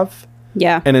would have.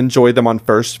 Yeah. And enjoy them on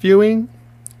first viewing.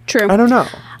 True. I don't know.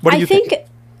 What do you think? I think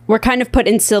we're kind of put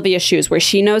in Sylvia's shoes, where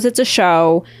she knows it's a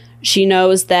show. She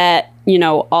knows that, you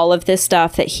know, all of this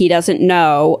stuff that he doesn't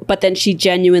know, but then she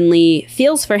genuinely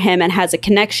feels for him and has a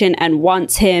connection and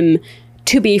wants him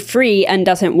to be free and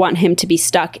doesn't want him to be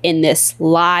stuck in this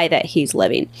lie that he's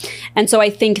living. And so I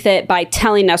think that by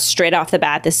telling us straight off the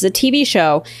bat, this is a TV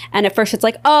show, and at first it's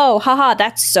like, oh, haha,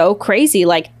 that's so crazy.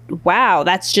 Like, wow,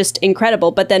 that's just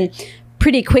incredible. But then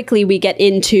pretty quickly we get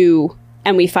into,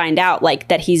 and we find out, like,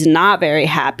 that he's not very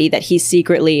happy, that he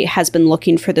secretly has been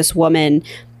looking for this woman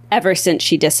ever since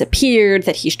she disappeared,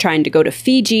 that he's trying to go to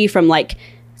Fiji from, like,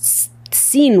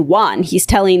 scene one. He's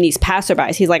telling these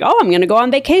passerbys, he's like, oh, I'm going to go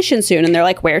on vacation soon. And they're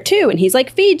like, where to? And he's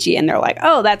like, Fiji. And they're like,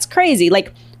 oh, that's crazy.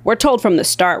 Like, we're told from the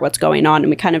start what's going on, and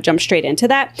we kind of jump straight into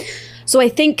that. So I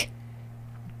think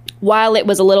while it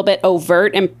was a little bit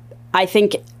overt, and I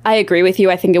think I agree with you,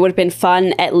 I think it would have been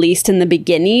fun, at least in the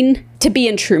beginning, to be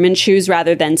in Truman's shoes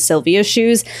rather than Sylvia's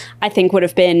shoes. I think would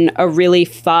have been a really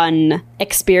fun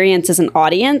experience as an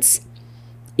audience.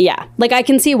 Yeah, like, I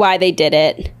can see why they did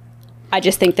it. I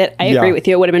just think that I agree with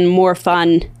you. It would have been more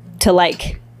fun to,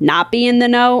 like, not be in the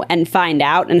know and find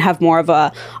out and have more of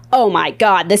a, oh my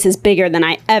God, this is bigger than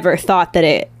I ever thought that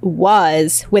it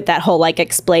was, with that whole, like,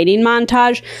 explaining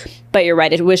montage. But you're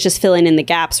right, it was just filling in the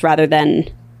gaps rather than,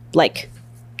 like,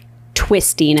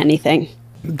 twisting anything.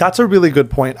 That's a really good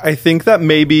point. I think that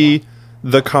maybe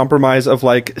the compromise of,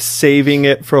 like, saving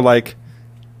it for, like,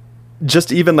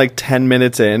 just even, like, 10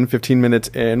 minutes in, 15 minutes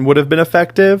in would have been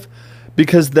effective,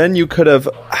 because then you could have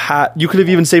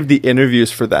even saved the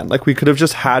interviews for then. Like, we could have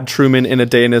just had Truman in a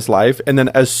day in his life, and then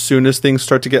as soon as things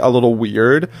start to get a little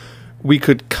weird, we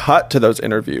could cut to those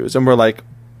interviews, and we're like,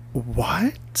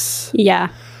 what? Yeah.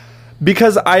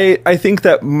 Because I think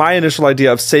that my initial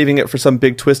idea of saving it for some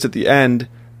big twist at the end,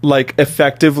 like,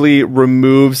 effectively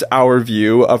removes our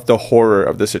view of the horror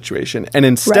of the situation, and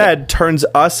instead turns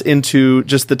us into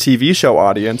just the TV show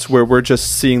audience, where we're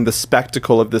just seeing the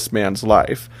spectacle of this man's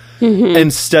life.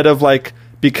 Instead of, like,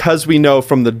 because we know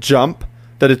from the jump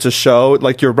that it's a show,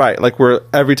 like, you're right, like,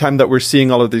 every time that we're seeing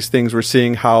all of these things, we're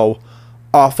seeing how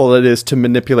awful it is to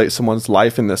manipulate someone's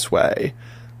life in this way.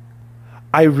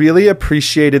 I really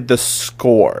appreciated the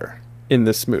score in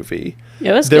this movie.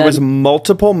 It was There good. was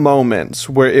multiple moments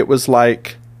where it was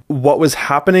like what was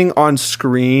happening on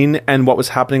screen and what was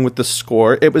happening with the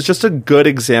score. It was just a good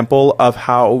example of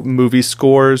how movie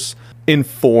scores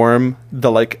inform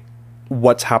the, like,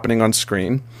 what's happening on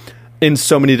screen in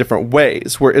so many different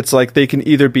ways, where it's like they can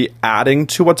either be adding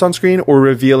to what's on screen or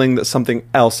revealing that something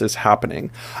else is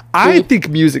happening. I think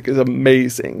music is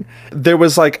amazing. There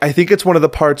was, like, I think it's one of the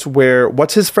parts where,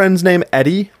 what's his friend's name?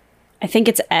 Eddie? I think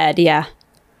it's Ed, yeah.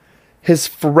 His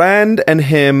friend and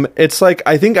him, it's like,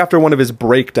 I think after one of his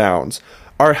breakdowns,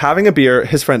 are having a beer.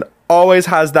 His friend always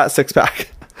has that six-pack.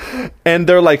 And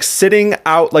they're, like, sitting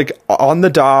out, like, on the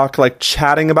dock, like,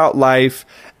 chatting about life.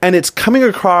 And it's coming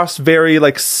across very,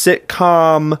 like,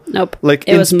 sitcom. Nope. Like,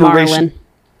 it was inspiration.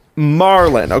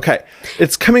 Marlon. Okay.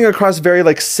 It's coming across very,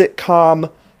 like,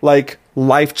 sitcom, like,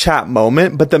 life chat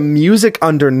moment. But the music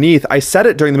underneath, I said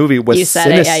it during the movie, was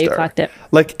sinister. You said it, yeah, you clocked it.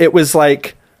 Like, it was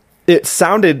like, it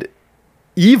sounded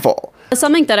evil.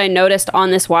 Something that I noticed on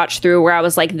this watch through, where I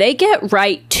was like, they get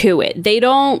right to it. They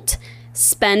don't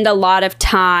spend a lot of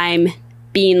time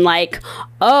being like,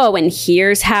 oh, and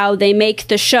here's how they make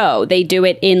the show. They do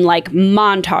it in, like,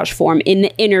 montage form in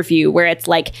the interview, where it's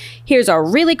like, here's a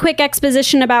really quick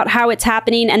exposition about how it's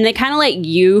happening, and they kind of let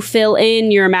you fill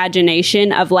in your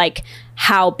imagination of, like,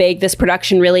 how big this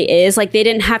production really is. Like, they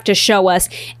didn't have to show us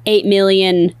 8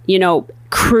 million, you know,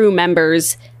 crew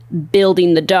members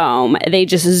building the dome. They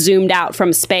just zoomed out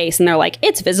from space, and they're like,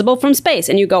 it's visible from space,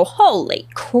 and you go, holy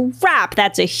crap,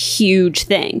 that's a huge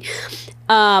thing.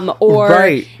 or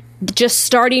Right. just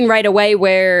starting right away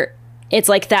where it's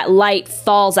like that light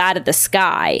falls out of the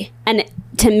sky. And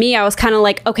to me, I was kind of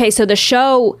like, okay, so the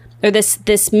show or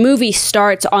this movie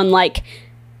starts on like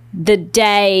the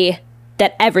day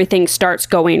that everything starts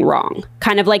going wrong,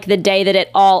 kind of like the day that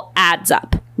it all adds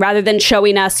up, rather than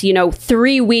showing us,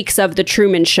 3 weeks of the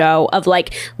Truman Show of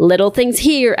like little things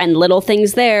here and little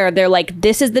things there. They're like,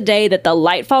 this is the day that the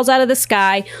light falls out of the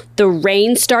sky, the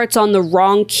rain starts on the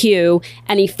wrong cue,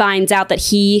 and he finds out that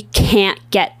he can't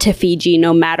get to Fiji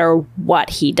no matter what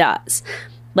he does.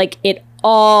 Like, it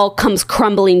all comes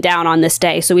crumbling down on this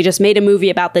day. So we just made a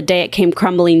movie about the day it came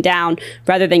crumbling down,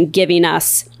 rather than giving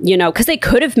us, because they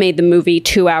could have made the movie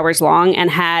 2 hours long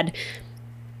and had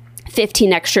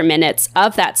 15 extra minutes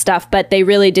of that stuff, but they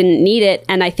really didn't need it.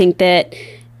 And I think that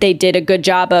they did a good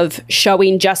job of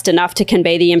showing just enough to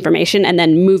convey the information and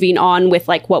then moving on with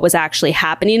like what was actually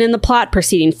happening in the plot,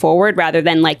 proceeding forward, rather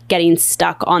than like getting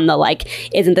stuck on the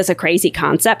like, isn't this a crazy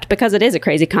concept? Because it is a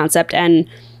crazy concept, and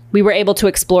we were able to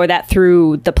explore that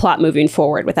through the plot moving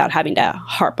forward without having to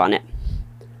harp on it.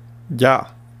 Yeah.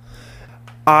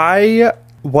 I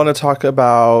want to talk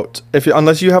about,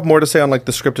 unless you have more to say on like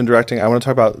the script and directing, I want to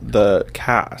talk about the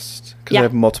cast, because I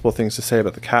have multiple things to say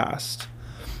about the cast.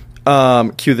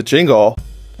 Cue the jingle.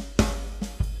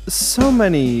 So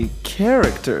many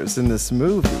characters in this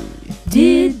movie.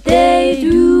 Did they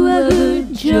do a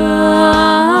good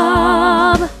job?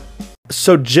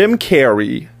 So Jim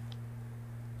Carrey,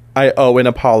 I owe an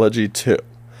apology to.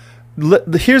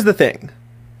 Here's the thing.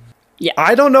 Yeah.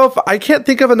 I can't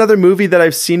think of another movie that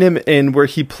I've seen him in where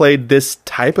he played this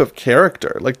type of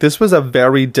character. Like, this was a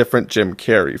very different Jim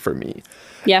Carrey for me.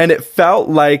 Yeah. And it felt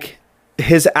like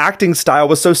his acting style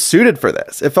was so suited for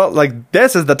this. It felt like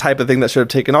this is the type of thing that should have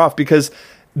taken off, because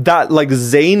that like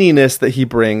zaniness that he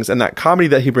brings and that comedy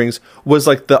that he brings was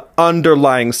like the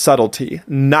underlying subtlety,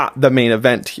 not the main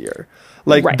event here.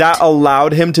 Like, that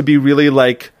allowed him to be really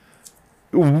like,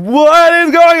 what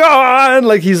is going on?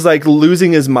 Like, he's like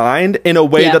losing his mind in a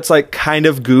way that's like kind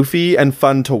of goofy and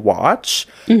fun to watch,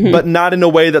 but not in a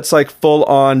way that's like full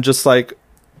on just like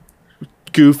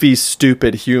goofy,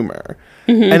 stupid humor.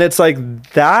 And it's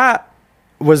like, that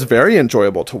was very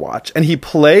enjoyable to watch. And he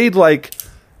played like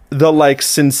the like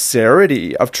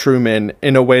sincerity of Truman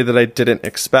in a way that I didn't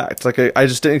expect. Like, I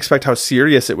just didn't expect how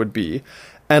serious it would be.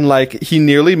 And like, he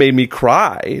nearly made me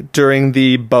cry during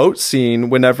the boat scene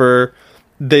whenever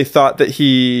they thought that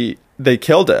they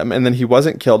killed him and then he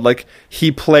wasn't killed. Like,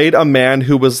 he played a man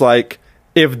who was like,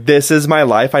 if this is my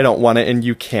life, I don't want it, and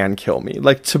you can kill me.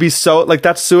 Like, to be so like,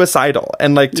 that's suicidal.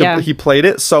 And like, he played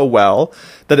it so well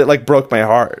that it like broke my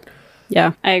heart.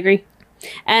 Yeah, I agree.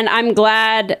 And I'm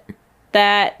glad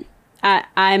that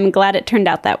it turned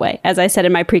out that way. As I said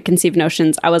in my preconceived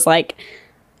notions, I was like,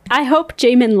 I hope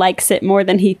Jamin likes it more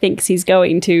than he thinks he's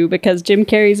going to, because Jim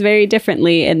Carrey's very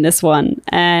differently in this one,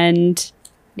 and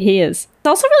he is. It's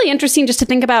also really interesting just to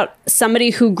think about somebody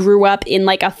who grew up in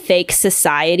like a fake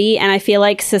society, and I feel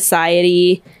like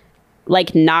society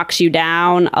like knocks you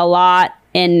down a lot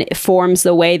and forms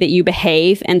the way that you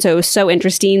behave. And so it was so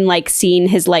interesting like seeing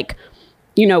his like,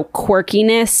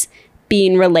 quirkiness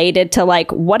being related to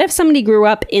like, what if somebody grew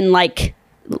up in like,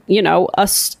 a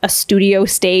studio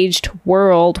staged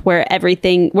world where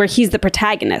he's the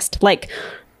protagonist. Like,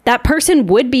 that person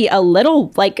would be a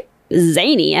little like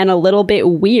zany and a little bit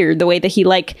weird. The way that he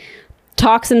like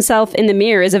talks himself in the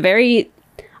mirror is a very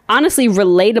honestly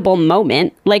relatable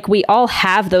moment. Like, we all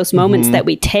have those moments that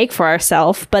we take for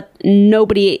ourselves, but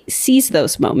nobody sees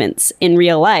those moments in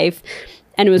real life.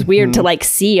 And it was weird to like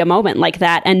see a moment like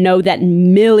that and know that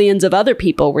millions of other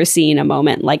people were seeing a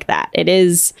moment like that. It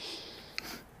is,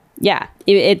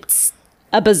 it's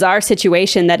a bizarre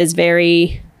situation that is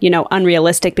very,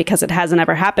 unrealistic because it hasn't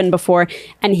ever happened before.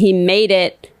 And he made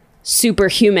it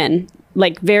superhuman,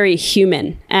 like very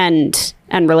human and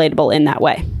relatable in that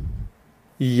way.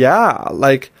 Yeah,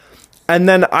 like, and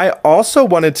then I also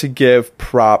wanted to give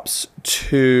props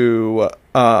to,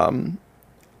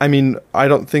 I mean, I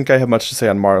don't think I have much to say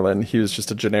on Marlon. He was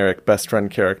just a generic best friend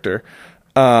character.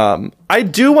 I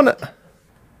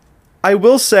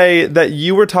will say that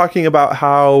you were talking about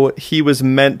how he was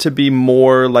meant to be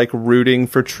more like rooting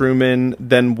for Truman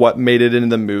than what made it in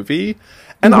the movie.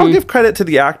 And I'll give credit to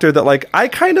the actor that like, I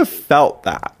kind of felt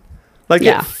that. Like,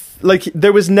 like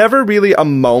there was never really a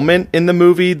moment in the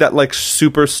movie that like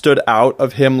super stood out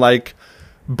of him like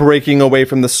breaking away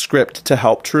from the script to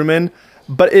help Truman.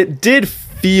 But it did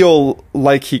feel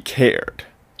like he cared.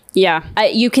 Yeah.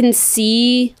 You can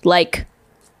see like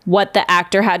what the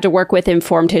actor had to work with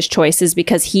informed his choices,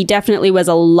 because he definitely was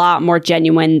a lot more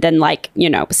genuine than, like, you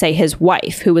know, say his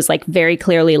wife, who was like very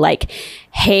clearly like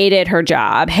hated her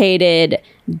job, hated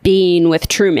being with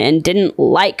Truman, didn't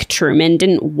like Truman,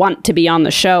 didn't want to be on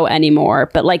the show anymore.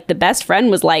 But like the best friend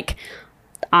was like,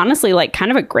 honestly, like kind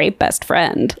of a great best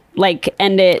friend. Like,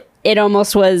 and it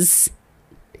almost was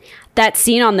that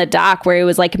scene on the dock where it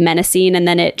was like menacing, and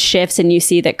then it shifts and you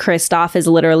see that Kristoff is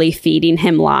literally feeding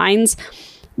him lines.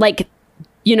 Like,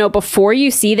 you know, before you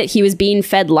see that he was being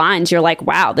fed lines, you're like,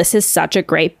 wow, this is such a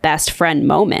great best friend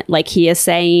moment. Like, he is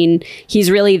saying he's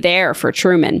really there for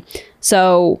Truman.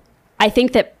 So I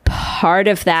think that part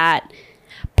of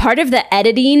the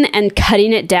editing and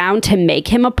cutting it down to make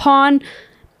him a pawn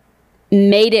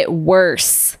made it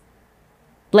worse.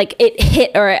 Like, it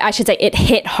hit, or I should say it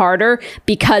hit harder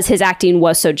because his acting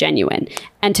was so genuine.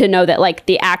 And to know that, like,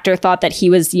 the actor thought that he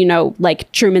was, you know, like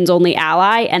Truman's only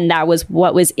ally, and that was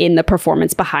what was in the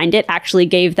performance behind it, actually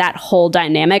gave that whole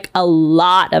dynamic a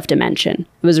lot of dimension.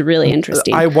 It was really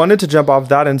interesting. I wanted to jump off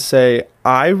that and say,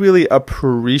 I really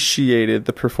appreciated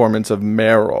the performance of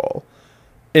Meryl,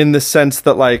 in the sense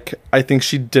that, like, I think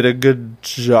she did a good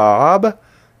job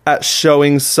at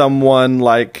showing someone,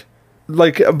 like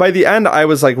by the end, I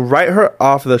was like, write her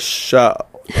off the show.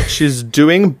 She's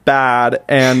doing bad,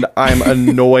 and I'm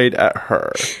annoyed at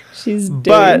her. She's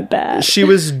doing bad. She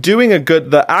was doing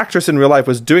the actress in real life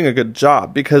was doing a good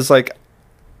job, because, like,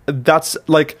 that's,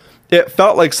 like, it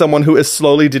felt like someone who is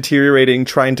slowly deteriorating,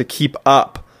 trying to keep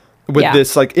up with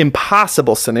this, like,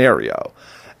 impossible scenario.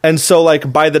 And so,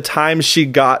 like, by the time she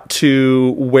got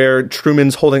to where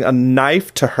Truman's holding a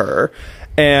knife to her,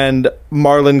 and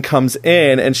Marlon comes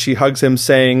in and she hugs him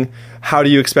saying, how do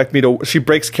you expect me to, she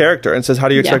breaks character and says, how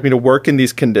do you expect me to work in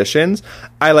these conditions?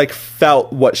 I, like,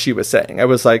 felt what she was saying. I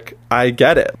was like, I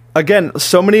get it. Again,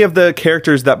 so many of the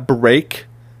characters that break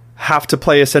have to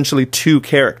play essentially two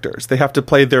characters. They have to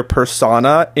play their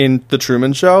persona in the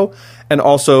Truman Show, and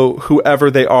also whoever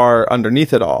they are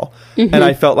underneath it all. Mm-hmm. And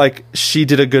I felt like she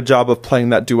did a good job of playing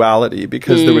that duality,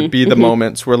 because there would be the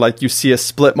moments where, like, you see a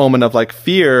split moment of, like,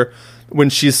 fear when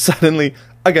she's suddenly,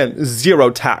 again, zero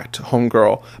tact,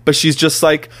 homegirl, but she's just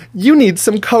like, you need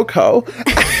some cocoa.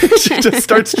 She just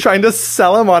starts trying to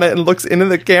sell him on it and looks into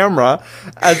the camera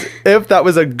as if that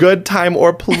was a good time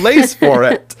or place for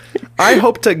it. I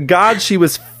hope to God she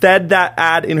was fed that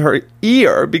ad in her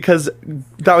ear, because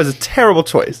that was a terrible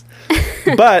choice.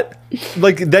 But,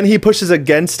 like, then he pushes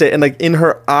against it, and, like, in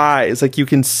her eyes, like, you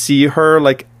can see her,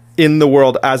 like, in the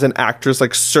world as an actress,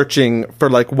 like, searching for,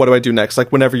 like, what do I do next?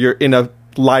 Like, whenever you're in a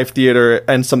live theater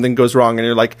and something goes wrong and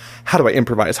you're like, how do I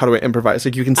improvise? How do I improvise?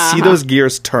 Like, you can see those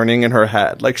gears turning in her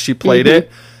head. Like, she played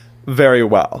it very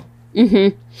well.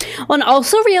 Well, and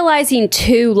also realizing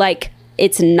too, like,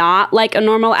 it's not like a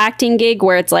normal acting gig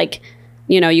where it's like,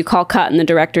 you know, you call cut and the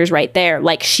director's right there.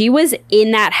 Like, she was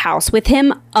in that house with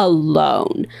him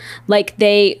alone. Like,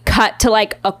 they cut to,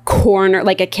 like, a corner,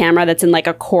 like a camera that's in, like,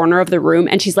 a corner of the room,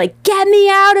 and she's like, get me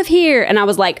out of here. And I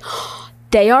was like,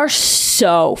 they are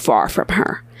so far from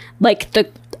her. Like, the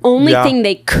only thing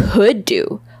they could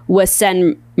do was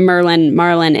send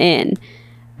Marlon in.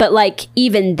 But, like,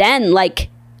 even then, like,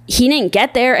 he didn't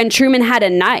get there, and Truman had a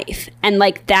knife. And,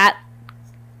 like, that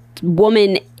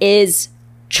woman is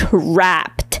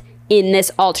trapped in this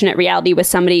alternate reality with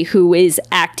somebody who is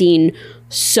acting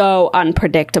so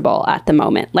unpredictable at the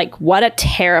moment. Like, what a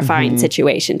terrifying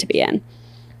situation to be in.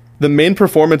 The main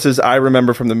performances I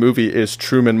remember from the movie is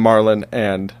Truman, Marlon,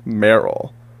 and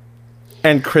Meryl.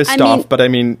 And Kristoff, but I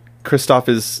mean, Kristoff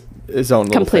is his own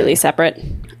little completely thing. Separate.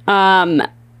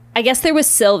 I guess there was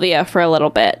Sylvia for a little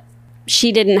bit.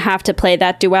 She didn't have to play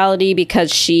that duality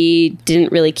because she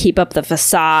didn't really keep up the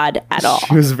facade at all.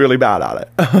 She was really bad at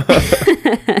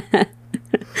it.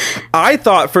 I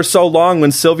thought for so long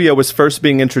when Sylvia was first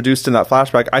being introduced in that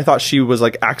flashback, I thought she was,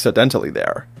 like, accidentally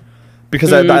there.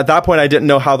 Because at that point, I didn't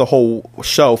know how the whole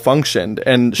show functioned.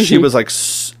 And she was,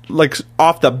 like,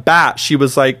 off the bat, she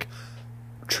was like,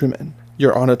 Truman,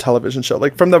 you're on a television show,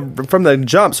 like, from the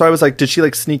jump. So I was like, did she,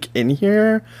 like, sneak in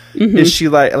here? Is she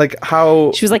like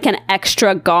how she was like an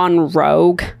extra gone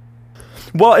rogue?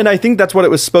 Well, and I think that's what it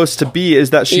was supposed to be, is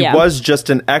that she was just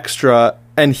an extra,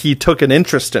 and he took an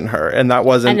interest in her, and that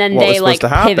wasn't. And then what they, was supposed, like, to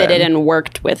happen. Pivoted and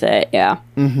worked with it.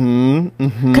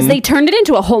 Because they turned it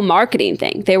into a whole marketing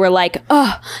thing. They were like,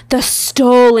 oh, the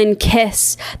stolen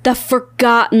kiss, the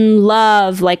forgotten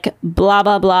love, like, blah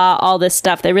blah blah, all this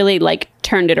stuff. They really, like,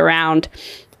 turned it around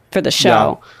for the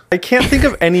show. I can't think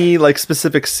of any, like,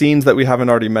 specific scenes that we haven't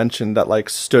already mentioned that, like,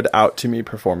 stood out to me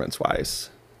performance wise.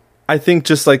 I think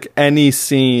just, like, any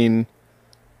scene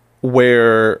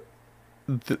where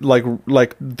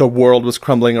like the world was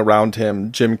crumbling around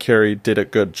him, Jim Carrey did a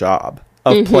good job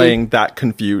of playing that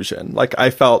confusion. Like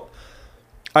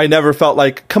I never felt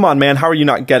like, come on, man, how are you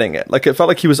not getting it? Like, it felt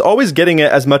like he was always getting it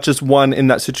as much as one in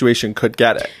that situation could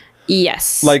get it.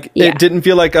 Yes. Like, it didn't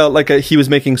feel like he was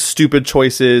making stupid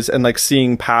choices and like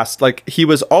seeing past, like he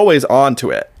was always on to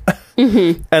it.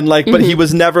 And like, but he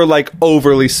was never like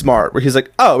overly smart where he's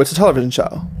like, oh, it's a television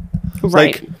show.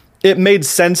 Right. Like, it made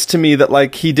sense to me that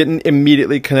like he didn't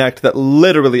immediately connect that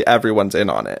literally everyone's in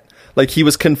on it. Like, he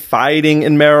was confiding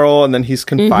in Meryl, and then he's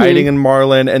confiding in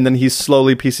Marlon, and then he's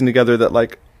slowly piecing together that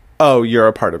like, oh, you're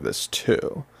a part of this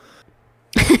too.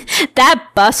 That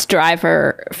bus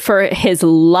driver for his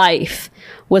life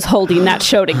was holding that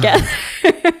show together.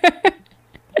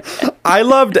 I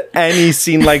loved any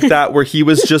scene like that where he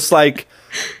was just like,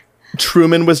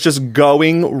 Truman was just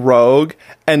going rogue,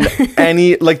 and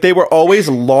like, they were always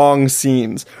long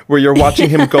scenes where you're watching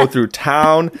him go through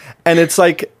town, and it's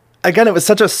like, again, it was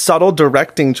such a subtle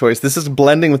directing choice. This is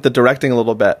blending with the directing a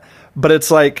little bit, but it's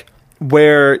like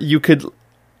where you could,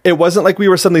 it wasn't like we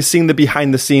were suddenly seeing the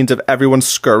behind the scenes of everyone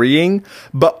scurrying,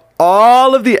 but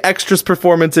all of the extras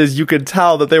performances, you could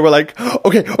tell that they were like,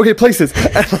 okay, places.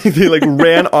 And like, they like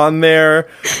ran on there,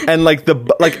 and like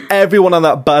everyone on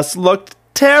that bus looked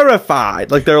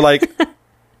terrified. Like, they're like,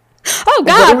 oh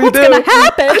God, what's gonna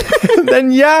happen? And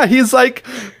then he's like,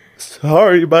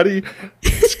 sorry, buddy,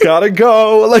 it's gotta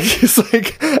go. Like, he's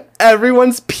like,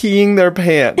 everyone's peeing their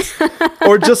pants.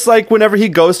 Or just like whenever he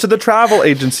goes to the travel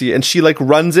agency and she like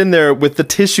runs in there with the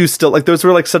tissue still, like, those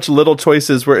were like such little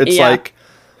choices where it's like,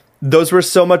 those were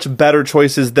so much better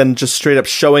choices than just straight up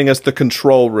showing us the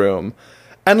control room.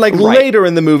 And like later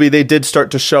in the movie, they did start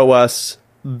to show us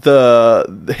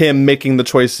him making the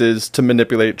choices to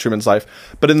manipulate Truman's life.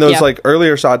 But in those like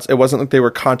earlier shots, it wasn't like they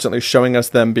were constantly showing us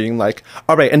them being like,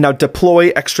 all right, and now deploy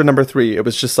extra number 3. It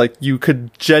was just like, you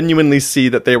could genuinely see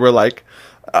that they were like,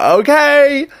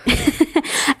 okay.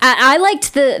 I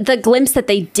liked the glimpse that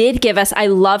they did give us. I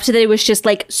loved that it was just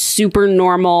like super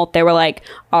normal. They were like,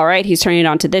 all right, he's turning it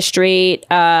onto this street.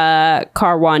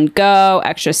 Car 1, go.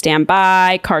 Extra stand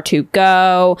by. Car 2,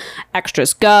 go.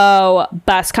 Extras, go.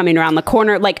 Bus coming around the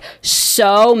corner. Like,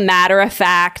 so matter of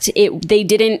fact. They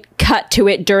didn't cut to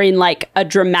it during like a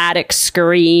dramatic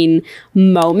screen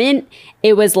moment.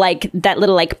 It was like that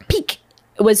little like peek.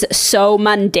 Was so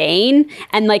mundane,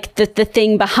 and like the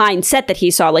thing behind set that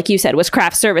he saw, like you said, was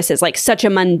craft services, like such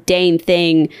a mundane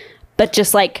thing, but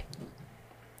just like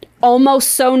almost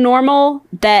so normal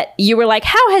that you were like,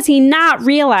 how has he not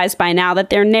realized by now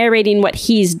that they're narrating what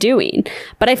he's doing?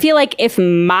 But I feel like if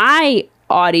my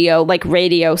audio, like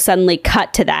radio, suddenly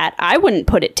cut to that, I wouldn't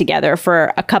put it together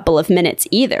for a couple of minutes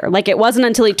either. Like, it wasn't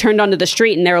until he turned onto the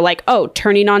street and they were like, oh,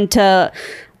 turning onto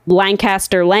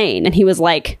Lancaster Lane, and he was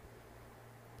like,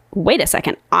 wait a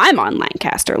second, I'm on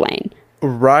Lancaster Lane.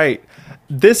 Right.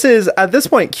 This is, at this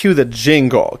point, cue the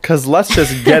jingle, because let's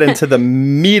just get into the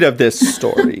meat of this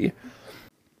story.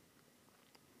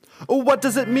 What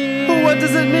does it mean? What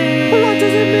does it mean? What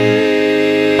does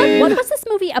it mean? But what was this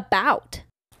movie about?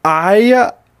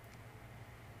 I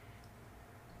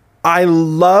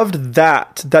loved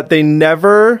that they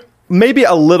never, maybe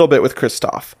a little bit with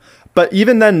Christoph, but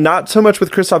even then, not so much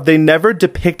with Christoph. They never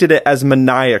depicted it as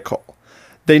maniacal.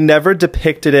 They never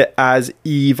depicted it as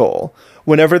evil.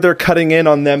 Whenever they're cutting in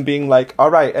on them being like, all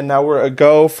right, and now we're a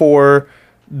go for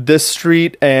this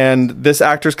street and this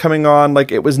actor's coming on.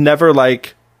 Like, it was never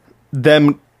like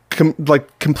them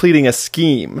completing a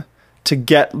scheme to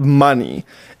get money.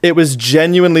 It was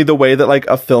genuinely the way that like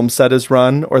a film set is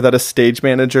run, or that a stage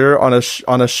manager on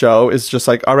a show is just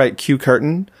like, all right, cue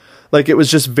curtain. Like, it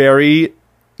was just very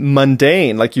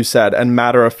mundane, like you said, and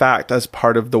matter of fact as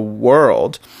part of the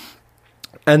world.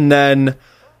 And then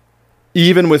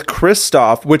even with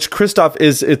Christoph, which Christoph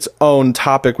is its own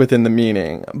topic within the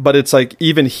meaning, but it's like,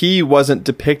 even he wasn't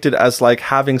depicted as like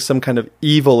having some kind of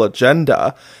evil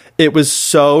agenda. It was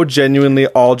so genuinely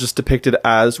all just depicted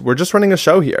as, we're just running a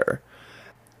show here.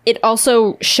 It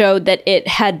also showed that it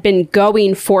had been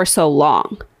going for so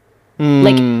long.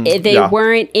 Like, they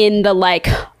weren't in the like,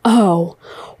 oh,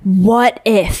 what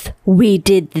if we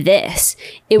did this?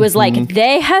 It was like,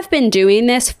 they have been doing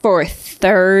this for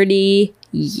 30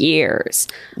 years.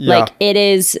 Like, it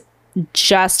is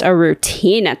just a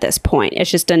routine at this point. It's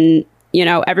just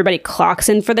everybody clocks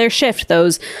in for their shift.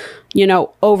 Those,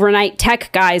 overnight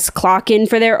tech guys clock in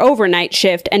for their overnight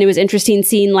shift. And it was interesting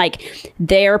seeing like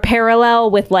their parallel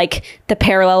with like the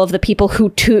parallel of the people who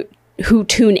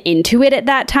tune into it at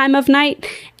that time of night.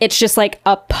 It's just like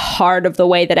a part of the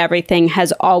way that everything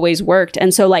has always worked.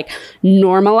 And so like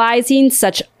normalizing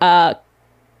such a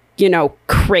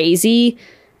crazy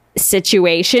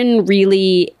situation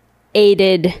really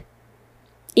aided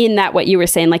in that, what you were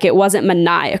saying. Like, it wasn't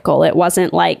maniacal. It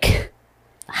wasn't like,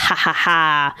 ha ha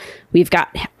ha, we've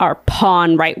got our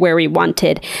pawn right where we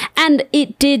wanted. And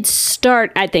it did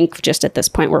start, I think, just at this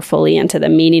point, we're fully into the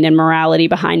meaning and morality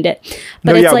behind it.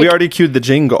 But we already cued the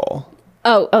jingle.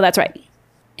 Oh, that's right.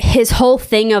 His whole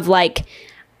thing of like,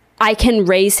 I can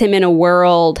raise him in a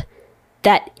world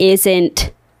that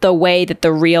isn't the way that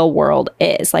the real world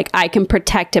is. Like, I can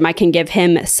protect him. I can give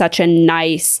him such a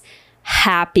nice,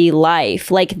 happy life.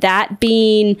 Like, that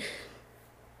being,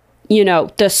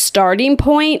 the starting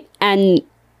point and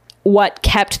what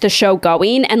kept the show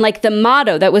going. And like, the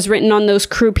motto that was written on those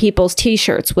crew people's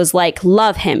t-shirts was like,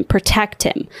 love him, protect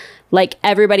him. Like,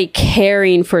 everybody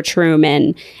caring for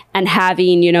Truman and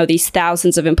having, these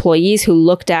thousands of employees who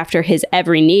looked after his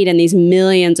every need, and these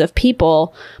millions of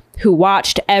people who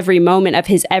watched every moment of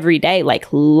his everyday, like,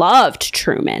 loved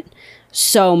Truman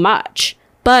so much.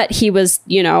 But he was,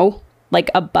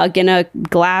 like a bug in a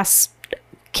glass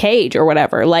cage or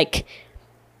whatever. Like,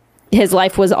 his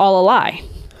life was all a lie.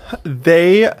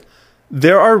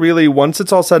 There are really, once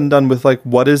it's all said and done with like,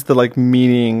 what is the like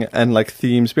meaning and like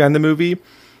themes behind the movie,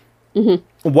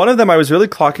 one of them I was really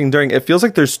clocking during, it feels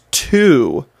like there's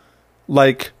two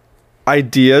like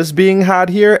ideas being had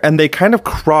here, and they kind of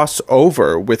cross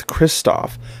over with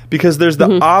Christoph, because there's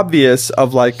the obvious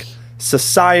of like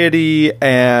society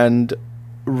and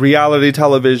reality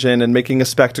television and making a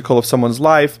spectacle of someone's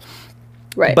life.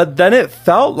 Right. But then it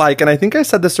felt like, and I think I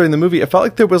said this during the movie, it felt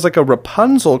like there was like a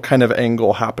Rapunzel kind of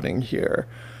angle happening here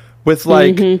with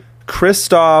like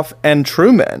Christoph and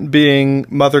Truman being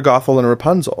Mother Gothel and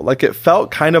Rapunzel. Like, it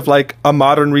felt kind of like a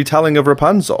modern retelling of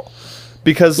Rapunzel,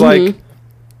 because like,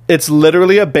 it's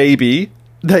literally a baby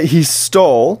that he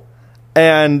stole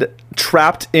and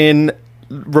trapped in.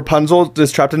 Rapunzel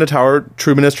is trapped in a tower.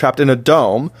 Truman is trapped in a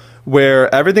dome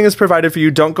where everything is provided for you.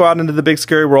 Don't go out into the big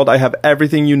scary world. I have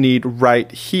everything you need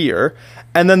right here.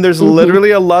 And then there's literally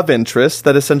a love interest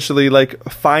that essentially like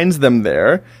finds them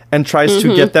there and tries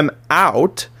to get them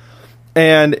out.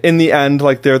 And in the end,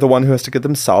 like, they're the one who has to get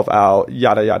themselves out,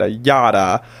 yada, yada,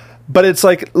 yada. But it's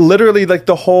like literally like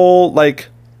the whole like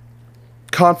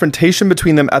confrontation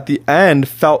between them at the end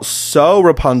felt so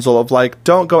Rapunzel of like,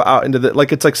 don't go out into the,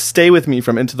 like, it's like, stay with me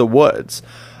from Into the Woods.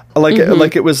 Like,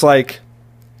 like it was like,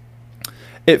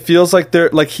 it feels like they're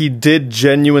like, he did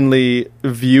genuinely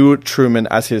view Truman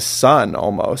as his son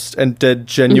almost, and did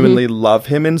genuinely love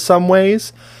him in some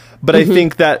ways. But I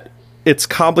think that it's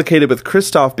complicated with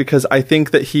Christoph, because I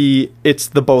think that it's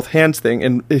the both hands thing,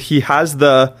 and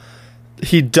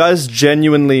he does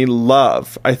genuinely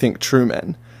love, I think,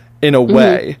 Truman in a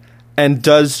way, and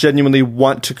does genuinely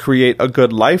want to create a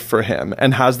good life for him,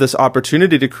 and has this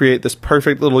opportunity to create this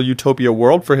perfect little utopia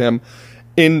world for him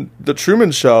in the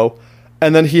Truman Show.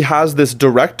 And then he has this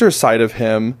director side of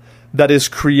him that is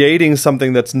creating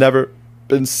something that's never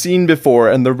been seen before,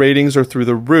 and the ratings are through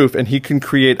the roof, and he can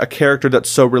create a character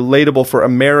that's so relatable for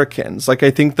Americans. Like,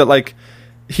 I think that like,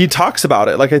 he talks about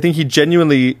it. Like, I think he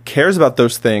genuinely cares about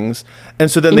those things. And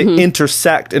so then they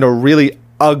intersect in a really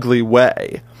ugly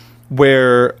way,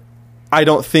 where I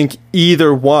don't think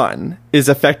either one is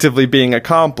effectively being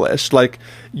accomplished. Like,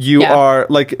 you are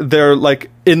like, they're like,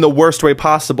 in the worst way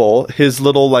possible, his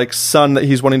little like son that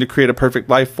he's wanting to create a perfect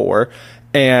life for,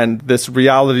 and this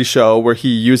reality show where he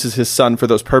uses his son for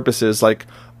those purposes, like,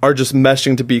 are just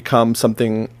meshing to become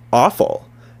something awful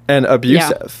and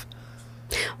abusive.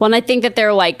 Well, and I think that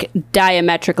they're like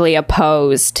diametrically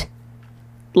opposed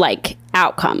like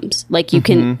outcomes. Like, you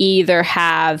can either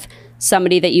have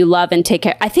somebody that you love and take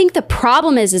care. I think the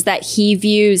problem is that he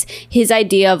views his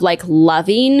idea of like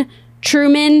loving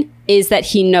Truman is that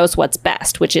he knows what's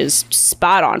best, which is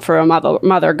spot on for a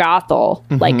Mother Gothel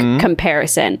like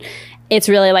comparison. It's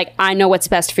really like, I know what's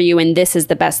best for you, and this is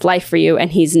the best life for you.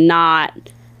 And he's not.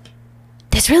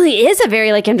 This really is a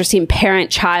very like interesting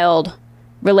parent-child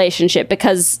relationship,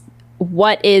 because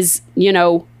what is,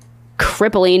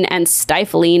 crippling and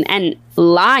stifling and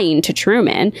lying to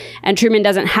Truman, and Truman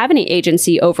doesn't have any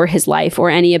agency over his life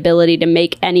or any ability to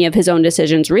make any of his own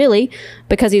decisions, really,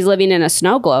 because he's living in a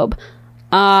snow globe.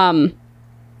 And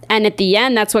at the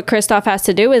end, that's what Christoph has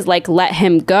to do, is like, let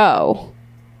him go.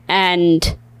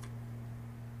 And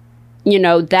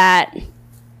that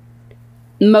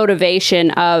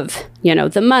motivation of,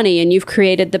 the money, and you've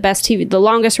created the best TV, the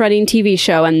longest running TV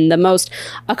show, and the most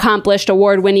accomplished,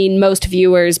 award-winning, most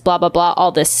viewers, blah, blah, blah,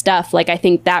 all this stuff. Like, I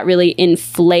think that really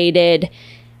inflated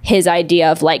his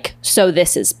idea of like, so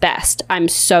this is best. I'm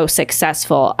so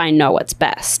successful. I know what's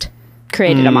best.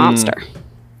 Created a monster.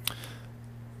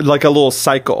 Like a little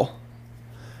cycle.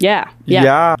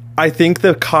 Yeah. I think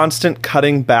the constant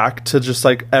cutting back to just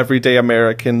like everyday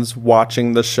Americans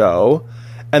watching the show,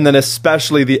 and then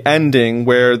especially the ending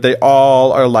where they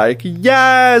all are like,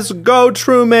 yes, go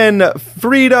Truman,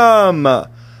 freedom.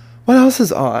 What else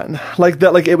is on? Like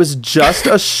that, like it was just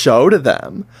a show to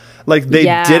them. Like they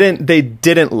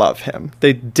didn't love him.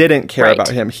 They didn't care about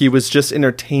him. He was just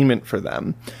entertainment for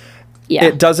them.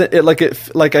 Yeah.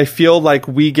 I feel like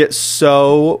we get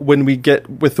so, when we get,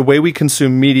 with the way we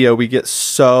consume media, we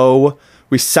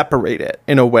separate it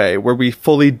in a way where we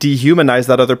fully dehumanize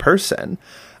that other person.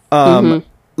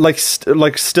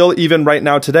 Still even right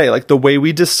now today, like the way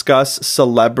we discuss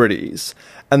celebrities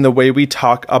and the way we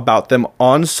talk about them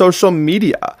on social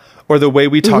media, or the way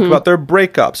we talk about their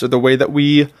breakups, or the way that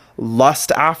we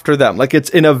lust after them. Like it's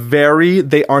in a very,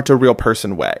 they aren't a real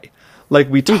person way. Like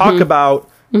we talk about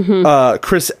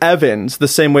Chris Evans the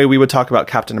same way we would talk about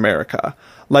Captain America,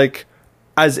 like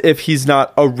as if he's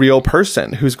not a real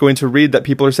person who's going to read that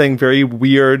people are saying very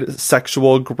weird,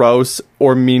 sexual, gross,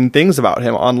 or mean things about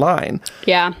him online.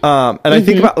 Yeah. And I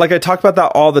think about, like, I talk about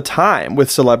that all the time with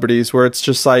celebrities, where it's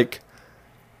just like,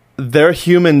 they're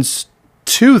humans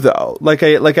too, though. Like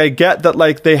I get that,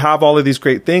 like, they have all of these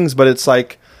great things, but it's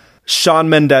like, Shawn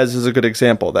Mendes is a good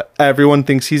example, that everyone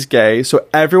thinks he's gay, so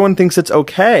everyone thinks it's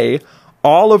okay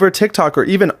all over TikTok or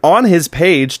even on his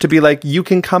page to be like, you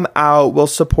can come out, we'll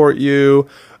support you.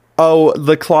 Oh,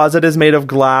 the closet is made of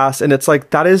glass. And it's like,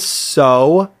 that is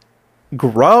so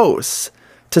gross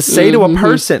to say to a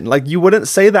person. Like, you wouldn't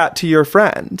say that to your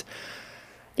friend.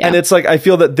 Yeah. And it's like, I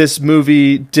feel that this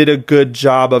movie did a good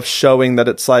job of showing that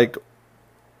it's like,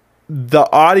 the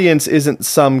audience isn't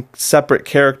some separate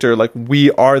character. Like, we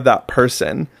are that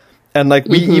person. And like,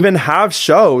 we even have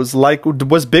shows like,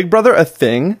 was Big Brother a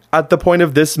thing at the point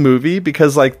of this movie?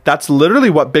 Because like, that's literally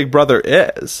what Big Brother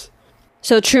is.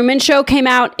 So Truman Show came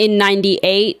out in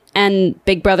 98 and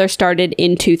Big Brother started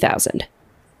in 2000.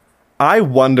 I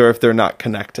wonder if they're not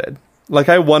connected. Like,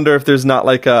 I wonder if there's not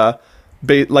like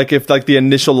like if like the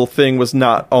initial thing was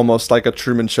not almost like a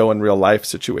Truman Show in real life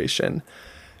situation.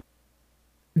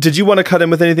 Did you want to cut in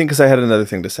with anything? Because I had another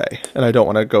thing to say and I don't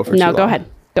want to go for too long. No, go ahead.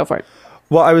 Go for it.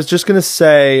 Well, I was just going to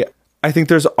say, I think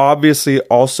there's obviously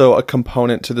also a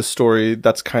component to the story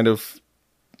that's kind of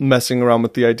messing around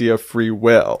with the idea of free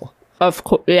will. Of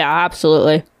course. Yeah,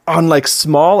 absolutely. On like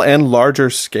small and larger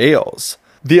scales.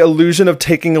 The illusion of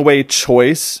taking away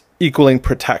choice equaling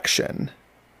protection.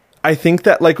 I think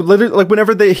that like literally, like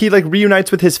whenever he like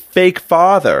reunites with his fake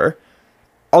father,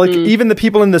 like even the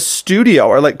people in the studio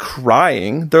are like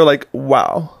crying. They're like,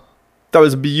 wow. That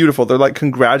was beautiful. They're like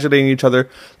congratulating each other.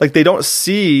 Like they don't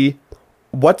see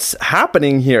what's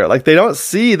happening here. Like they don't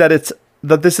see that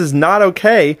this is not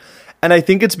okay. And I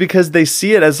think it's because they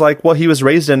see it as like, well, he was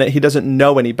raised in it. He doesn't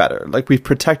know any better. Like we've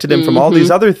protected him from all these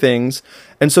other things.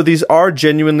 And so these are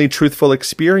genuinely truthful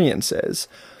experiences.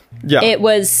 Yeah.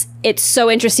 It's so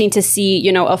interesting to see,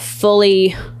 you know, a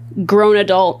fully grown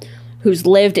adult who's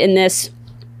lived in this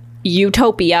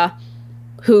utopia,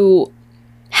 who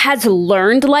has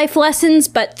learned life lessons,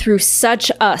 but through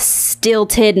such a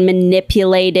stilted,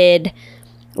 manipulated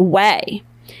way.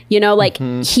 You know, like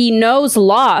he knows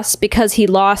loss because he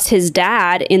lost his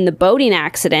dad in the boating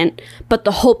accident, but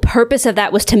the whole purpose of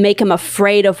that was to make him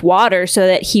afraid of water so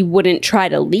that he wouldn't try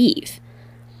to leave.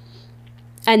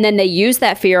 And then they used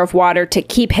that fear of water to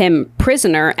keep him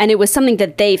prisoner, and it was something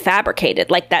that they fabricated.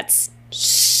 Like, that's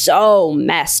so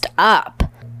messed up.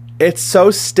 It's so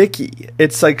sticky.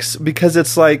 It's like, because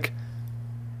it's like,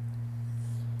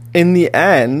 in the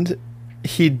end,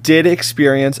 he did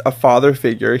experience a father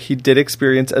figure. He did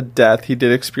experience a death. He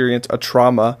did experience a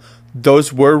trauma.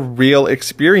 Those were real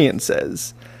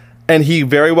experiences. And he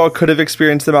very well could have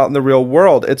experienced them out in the real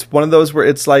world. It's one of those where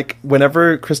it's like,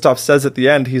 whenever Christoph says at the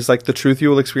end, he's like, the truth you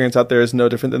will experience out there is no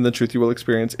different than the truth you will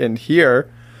experience in here.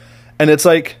 And it's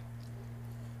like,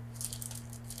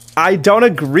 I don't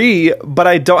agree, but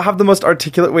I don't have the most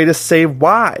articulate way to say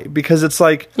why. Because it's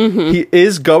like, he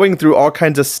is going through all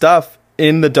kinds of stuff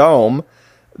in the dome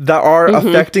that are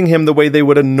affecting him the way they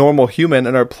would a normal human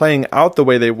and are playing out the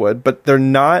way they would, but they're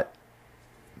not,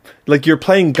 like, you're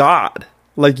playing God.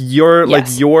 Like,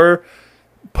 you're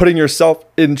putting yourself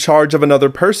in charge of another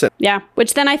person. Yeah.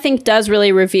 Which then I think does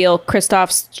really reveal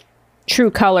Christoph's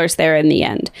true colors there in the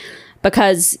end.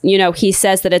 Because, you know, he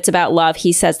says that it's about love.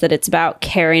 He says that it's about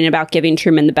caring, about giving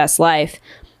Truman the best life.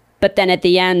 But then at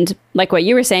the end, like what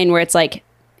you were saying, where it's like,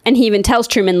 and he even tells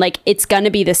Truman, like, it's going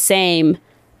to be the same,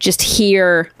 just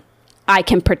here, I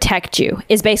can protect you,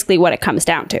 is basically what it comes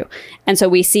down to. And so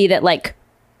we see that, like,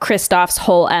 Christoph's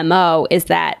whole MO is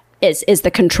that, is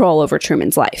the control over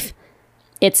Truman's life.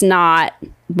 it's not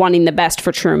wanting the best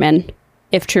for Truman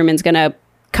if Truman's going to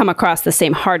come across the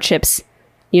same hardships.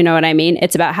 You know what I mean?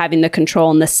 It's about having the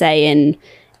control and the say in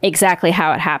exactly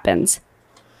how it happens.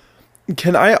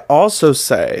 Can I also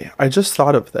say, I just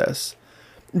thought of this,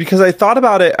 because I thought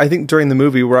about it, I think, during the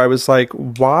movie, where I was like,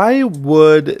 why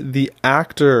would the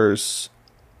actors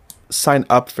sign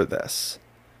up for this?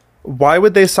 Why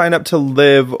would they sign up to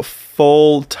live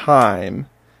full time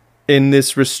in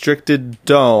this restricted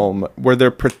dome where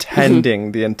they're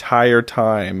pretending the entire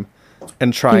time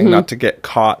and trying not to get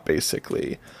caught,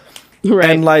 basically? Right.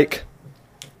 And like,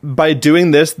 by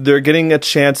doing this, they're getting a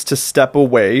chance to step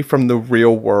away from the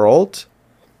real world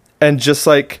and just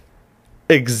like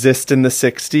exist in the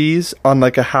 60s on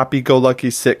like a happy-go-lucky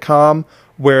sitcom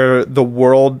where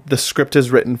the script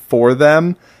is written for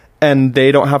them and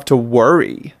they don't have to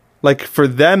worry. Like, for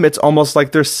them, it's almost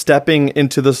like they're stepping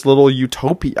into this little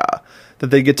utopia that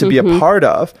they get to be a part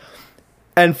of.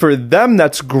 And for them,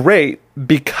 that's great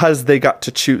because they got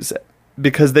to choose it,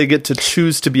 because they get to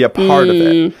choose to be a part of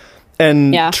it.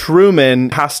 And Truman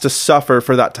has to suffer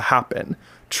for that to happen.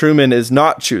 Truman is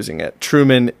not choosing it.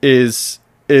 Truman is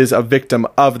a victim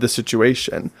of the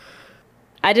situation.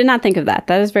 I did not think of that.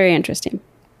 That is very interesting.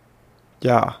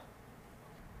 Yeah.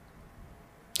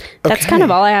 That's kind of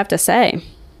all I have to say.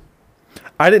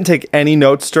 I didn't take any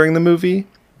notes during the movie.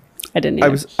 I didn't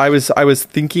either. I was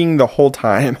thinking the whole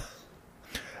time.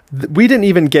 We didn't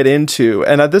even get into,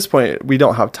 and at this point we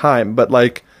don't have time, but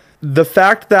like the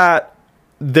fact that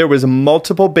there was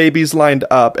multiple babies lined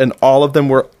up and all of them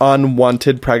were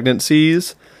unwanted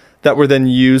pregnancies that were then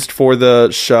used for the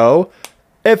show.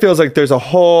 It feels like there's a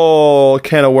whole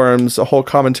can of worms, a whole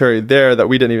commentary there that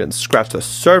we didn't even scratch the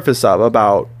surface of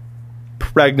about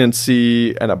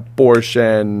pregnancy and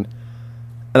abortion.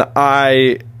 And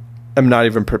I am not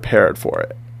even prepared for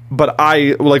it. But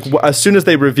as soon as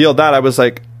they revealed that, I was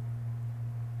like,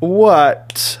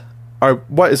 what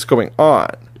is going on?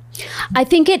 I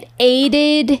think it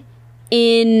aided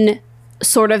in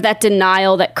sort of that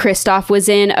denial that Christoph was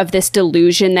in, of this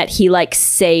delusion that he like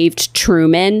saved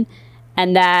Truman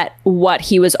and that what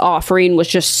he was offering was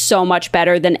just so much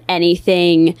better than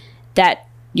anything that,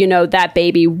 you know, that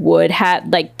baby would have,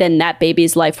 like, then that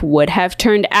baby's life would have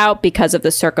turned out because of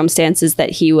the circumstances that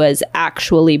he was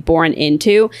actually born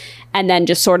into. And then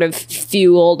just sort of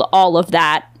fueled all of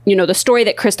that. You know, the story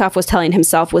that Christoph was telling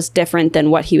himself was different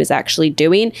than what he was actually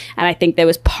doing. And I think that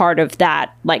was part of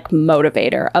that, like,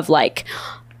 motivator of, like,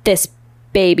 this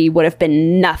baby would have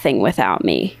been nothing without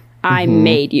me. I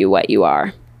made you what you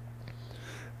are.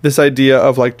 This idea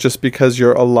of, like, just because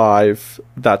you're alive,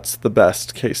 that's the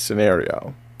best case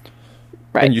scenario.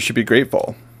 Right. And you should be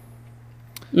grateful.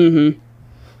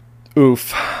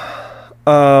 Oof.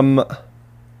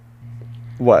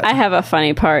 What? I have a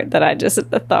funny part that I just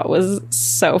thought was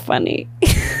so funny.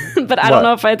 But I don't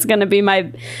know if it's going to be my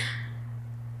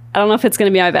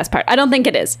best part. I don't think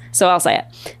it is. So I'll say it.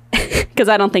 Because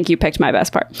I don't think you picked my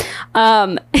best part.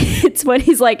 It's when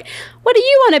he's like, what do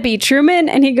you want to be, Truman?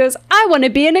 And he goes, I want to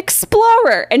be an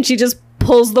explorer. And she just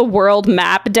pulls the world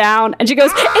map down and she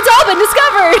goes, it's all been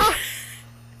discovered.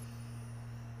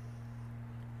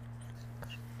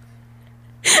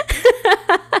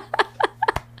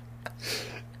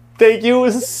 Thank you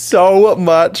so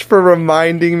much for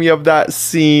reminding me of that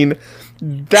scene.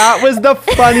 That was the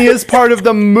funniest part of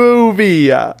the movie.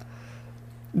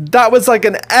 That was like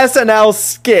an SNL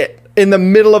skit in the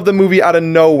middle of the movie out of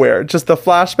nowhere. Just the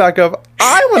flashback of,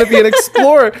 I want to be an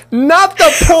explorer, not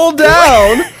the pull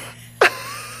down.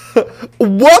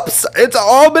 Whoops, it's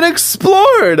all been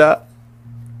explored.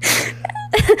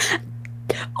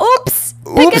 Oops,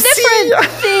 pick a different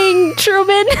thing,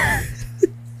 Truman.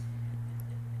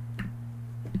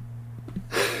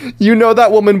 You know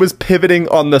that woman was pivoting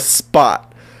on the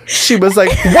spot. She was like,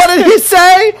 what did he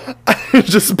say? I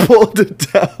just pulled it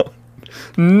down.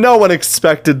 No one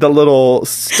expected the little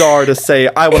star to say,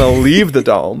 I want to leave the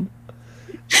dome.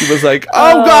 She was like,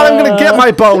 oh God, I'm going to get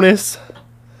my bonus.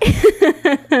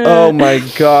 Oh my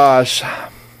gosh.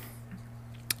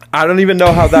 I don't even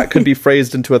know how that could be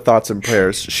phrased into a thoughts and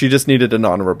prayers. She just needed an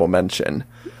honorable mention.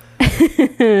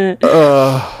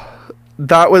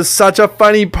 That was such a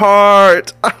funny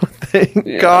part. Oh,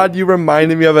 thank God you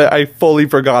reminded me of it. I fully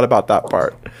forgot about that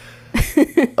part.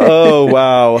 Oh,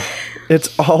 wow.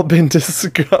 It's all been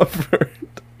discovered.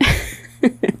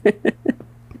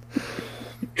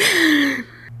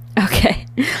 Okay.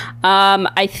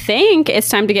 I think it's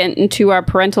time to get into our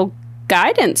parental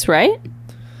guidance, right?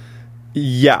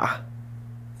 Yeah.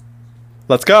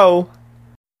 Let's go.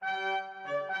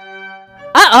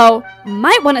 Uh-oh.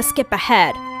 Might want to skip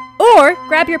ahead. Or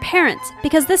grab your parents,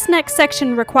 because this next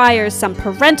section requires some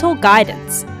parental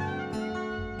guidance.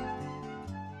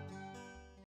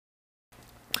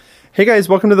 Hey guys,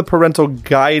 welcome to the parental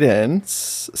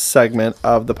guidance segment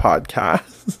of the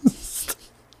podcast.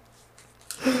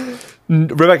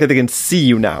 Rebekah, they can see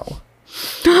you now.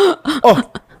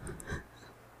 Oh,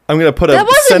 I'm going to put a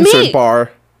censored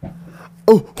bar.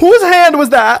 Oh, whose hand was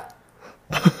that?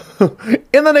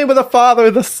 In the name of the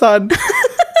Father, the Son.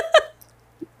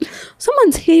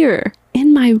 Someone's here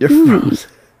in my room.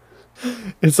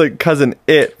 It's like Cousin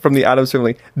It from the Addams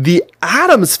Family. The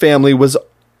Addams Family was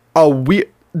a weird...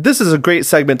 This is a great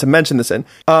segment to mention this in.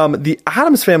 The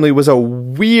Addams Family was a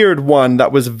weird one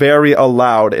that was very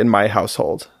allowed in my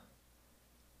household.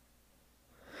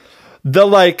 The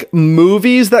like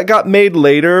movies that got made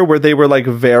later where they were like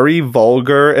very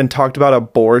vulgar and talked about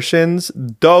abortions,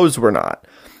 those were not.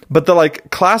 But the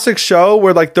like classic show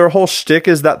where like their whole shtick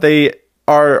is that they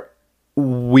are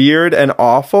weird and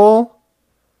awful,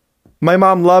 my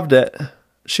mom loved it.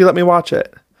 She let me watch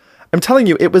it. I'm telling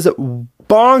you, it was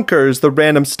bonkers, the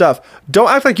random stuff. Don't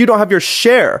act like you don't have your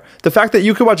share. The fact that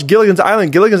you could watch Gilligan's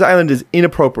Island is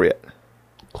inappropriate.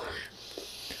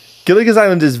 Gilligan's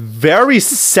Island is very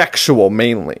sexual,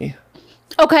 mainly.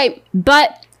 Okay,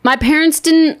 but my parents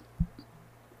didn't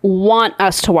want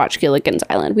us to watch Gilligan's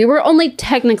Island. We were only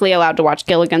technically allowed to watch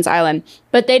Gilligan's Island,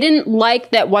 but they didn't like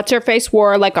that What's-Her-Face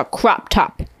wore like a crop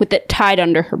top with it tied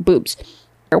under her boobs.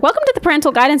 Welcome to the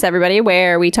parental guidance, everybody,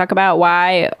 where we talk about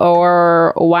why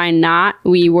or why not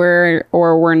we were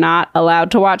or were not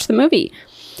allowed to watch the movie.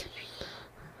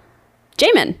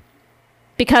 Jamin,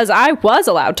 because I was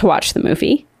allowed to watch the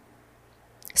movie,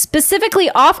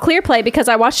 specifically off ClearPlay because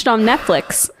I watched it on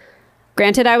Netflix.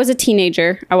 Granted, I was a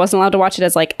teenager. I wasn't allowed to watch it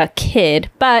as like a kid,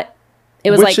 but it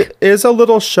was Which is a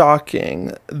little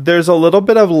shocking. There's a little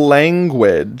bit of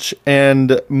language, and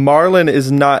Marlon is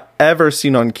not ever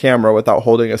seen on camera without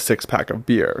holding a 6-pack of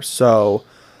beer. So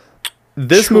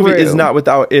this movie is not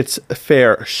without its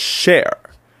fair share.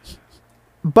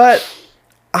 But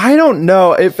I don't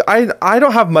know if I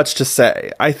don't have much to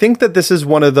say. I think that this is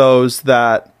one of those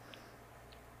that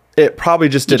it probably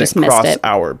just didn't cross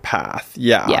our path.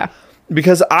 Yeah.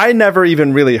 Because I never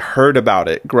even really heard about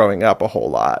it growing up a whole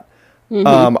lot.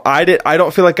 Mm-hmm. I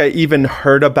don't feel like I even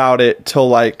heard about it till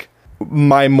like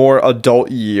my more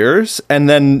adult years. And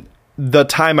then the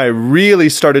time I really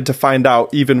started to find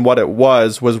out even what it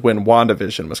was when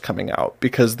WandaVision was coming out,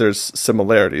 because there's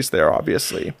similarities there,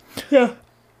 obviously. Yeah.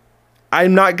 I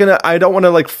don't want to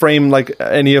like frame like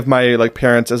any of my like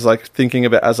parents as like thinking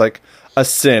of it as like a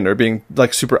sin or being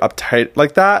like super uptight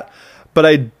like that. But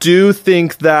I do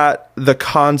think that the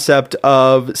concept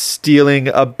of stealing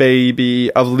a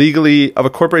baby, of a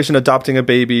corporation adopting a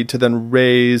baby to then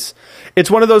raise,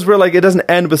 it's one of those where like it doesn't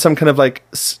end with some kind of like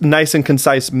nice and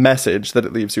concise message that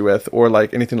it leaves you with or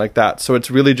like anything like that. So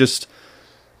it's really just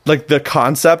like the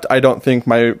concept I don't think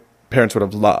my parents would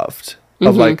have loved.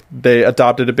 Of like they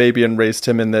adopted a baby and raised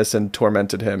him in this and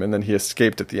tormented him and then he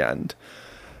escaped at the end.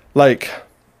 Like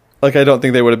I don't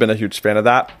think they would have been a huge fan of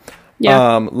that.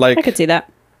 Yeah, I could see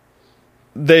that.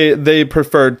 They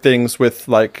preferred things with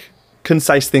like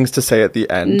concise things to say at the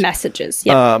end. Messages,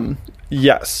 yeah.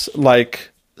 Yes, like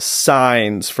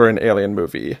signs for an alien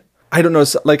movie. I don't know,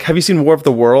 like have you seen War of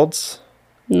the Worlds?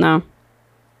 No.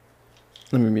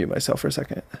 Let me mute myself for a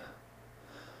second.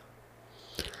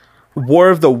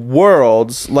 War of the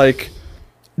Worlds like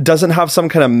doesn't have some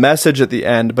kind of message at the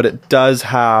end, but it does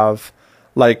have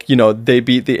like, you know, they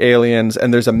beat the aliens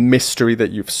and there's a mystery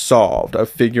that you've solved of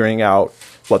figuring out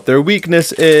what their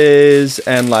weakness is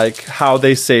and like how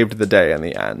they saved the day in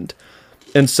the end.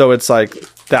 And so it's like,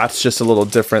 that's just a little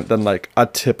different than like a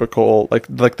typical,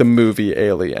 like the movie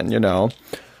Alien, you know?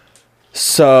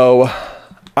 So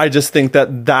I just think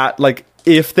that like,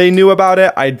 if they knew about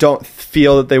it, I don't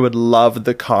feel that they would love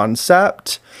the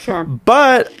concept. Sure.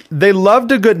 But they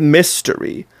loved a good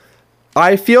mystery.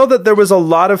 I feel that there was a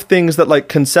lot of things that like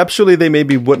conceptually they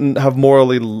maybe wouldn't have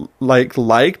morally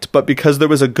liked, but because there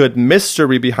was a good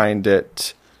mystery behind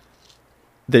it,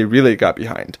 they really got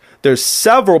behind. There's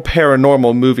several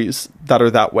paranormal movies that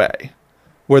are that way,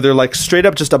 where they're like straight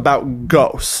up just about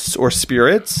ghosts or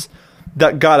spirits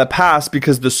that got a pass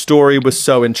because the story was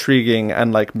so intriguing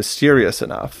and like mysterious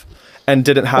enough and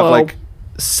didn't have like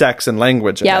sex and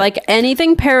language in it. Like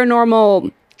anything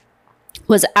paranormal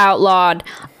was outlawed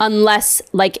unless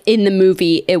like in the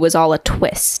movie it was all a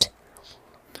twist.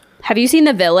 Have you seen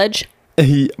The Village?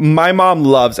 My mom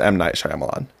loves M. Night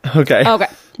Shyamalan. Okay.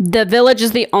 The Village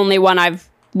is the only one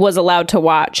was allowed to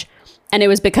watch, and it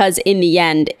was because in the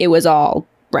end it was all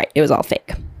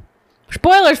fake.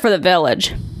 Spoilers for The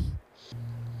Village.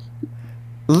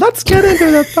 Let's get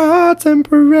into the thoughts and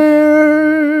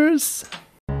prayers.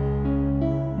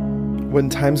 When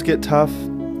times get tough,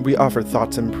 we offer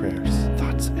thoughts and prayers.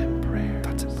 Thoughts and prayers.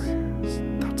 Thoughts and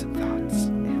prayers. Thoughts and thoughts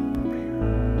and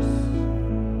prayers.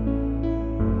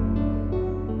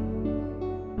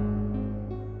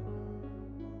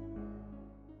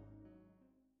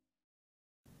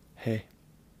 Hey,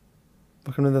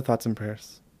 welcome to the thoughts and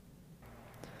prayers.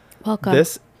 Welcome.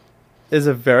 This is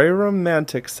a very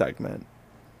romantic segment.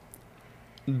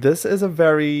 This is a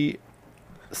very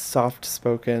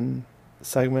soft-spoken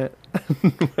segment.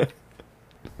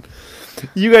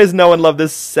 You guys know and love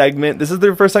this segment. This is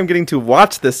the first time getting to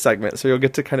watch this segment, so you'll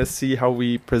get to kind of see how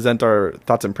we present our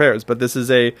thoughts and prayers. But this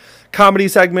is a comedy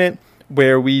segment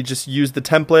where we just use the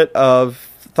template of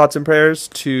thoughts and prayers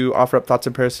to offer up thoughts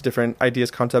and prayers to different ideas,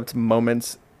 concepts,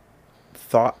 moments,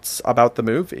 thoughts about the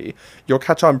movie. You'll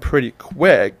catch on pretty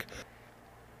quick.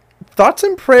 Thoughts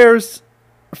and prayers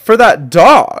for that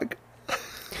dog.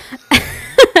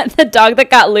 The dog that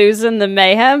got loose in the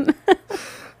mayhem.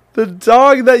 The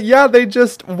dog that, they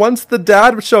just, once the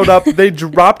dad showed up, they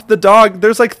dropped the dog.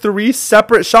 There's like 3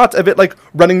 separate shots of it, like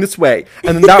running this way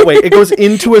and then that way. It goes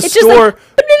into a store,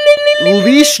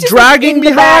 leash dragging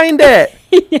behind it.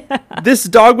 Yeah. This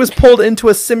dog was pulled into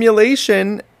a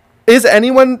simulation. Is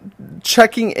anyone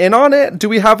checking in on it? Do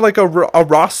we have like a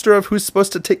roster of who's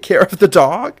supposed to take care of the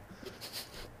dog?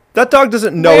 That dog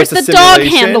doesn't know it's a simulation.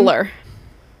 Where's the dog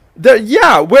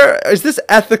handler? Where is this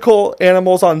ethical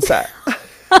animals on set?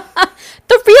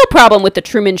 The real problem with the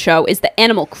Truman Show is the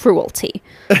animal cruelty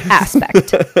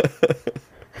aspect.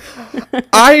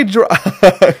 I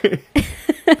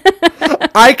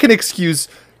can excuse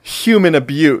human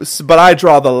abuse, but I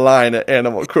draw the line at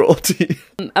animal cruelty.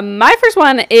 My first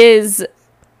one is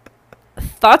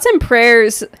thoughts and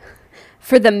prayers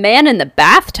for the man in the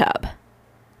bathtub.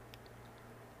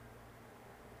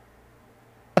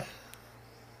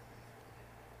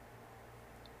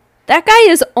 That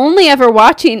guy is only ever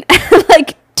watching at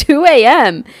like 2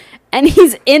 a.m. and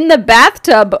he's in the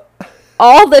bathtub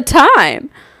all the time.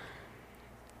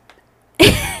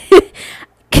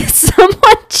 Can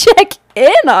someone check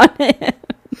in on him?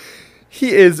 He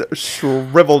is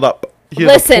shriveled up.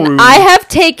 Listen, I have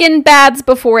taken baths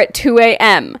before at 2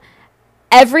 a.m.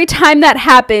 Every time that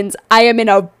happens, I am in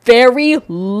a very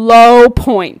low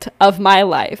point of my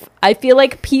life. I feel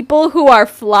like people who are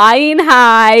flying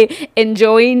high,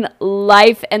 enjoying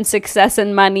life and success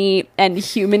and money and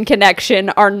human connection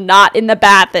are not in the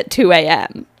bath at 2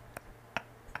 a.m.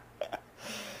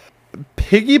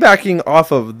 Piggybacking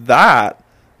off of that,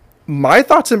 my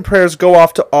thoughts and prayers go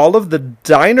off to all of the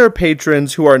diner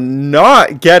patrons who are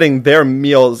not getting their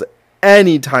meals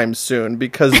anytime soon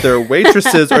because their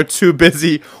waitresses are too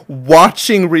busy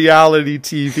watching reality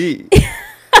TV.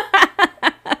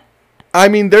 I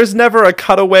mean, there's never a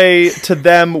cutaway to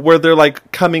them where they're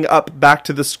like coming up back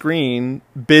to the screen,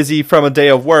 busy from a day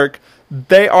of work.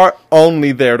 They are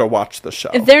only there to watch the show.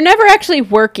 They're never actually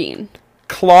working.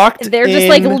 Clocked They're just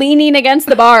like leaning against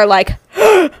the bar like...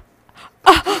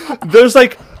 There's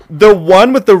like... The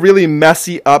one with the really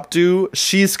messy updo,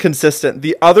 she's consistent.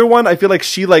 The other one, I feel like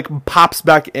she like pops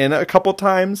back in a couple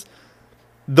times.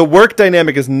 The work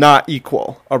dynamic is not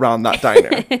equal around that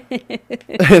diner.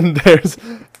 And there's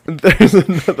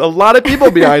a lot of people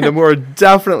behind them who are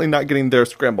definitely not getting their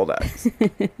scrambled eggs.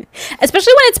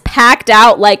 Especially when it's packed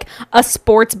out like a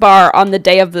sports bar on the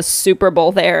day of the Super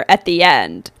Bowl there at the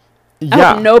end. Yeah.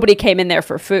 I hope nobody came in there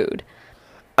for food.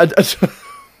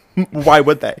 Why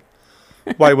would they?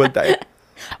 Why would they?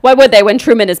 Why would they when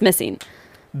Truman is missing?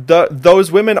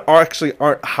 Those women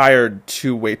aren't hired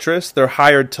to waitress. They're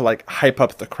hired to like hype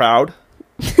up the crowd.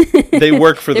 They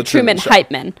work for the Truman Show.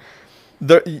 hype men.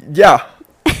 Yeah.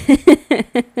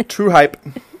 True hype.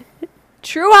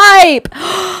 True hype.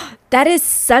 That is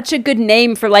such a good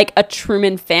name for like a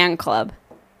Truman fan club.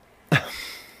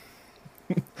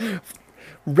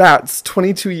 Rats,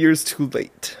 22 years too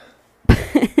late.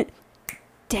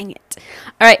 Dang it.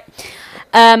 All right.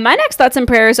 My next thoughts and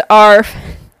prayers are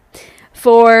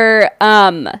for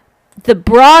the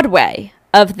Broadway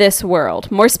of this world.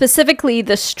 More specifically,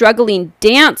 the struggling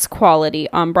dance quality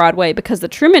on Broadway because the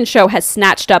Truman Show has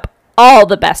snatched up all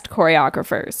the best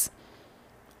choreographers.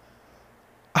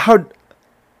 How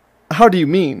do you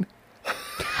mean?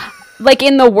 Like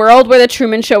in the world where the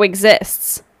Truman Show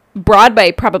exists,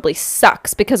 Broadway probably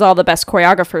sucks because all the best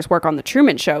choreographers work on the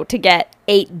Truman Show to get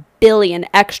 8 billion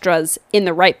extras in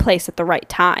the right place at the right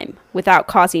time without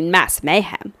causing mass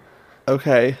mayhem.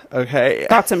 Okay.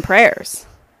 Thoughts and prayers.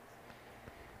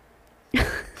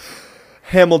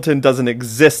 Hamilton doesn't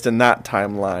exist in that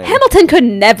timeline. Hamilton could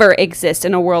never exist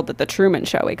in a world that the Truman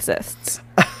Show exists.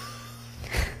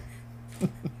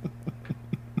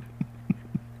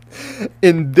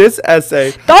 In this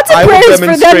essay, thoughts and I will prayers for them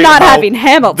demonstrate not how having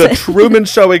Hamilton. The Truman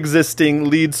Show existing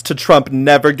leads to Trump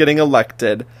never getting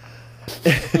elected.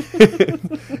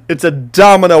 It's a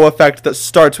domino effect that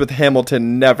starts with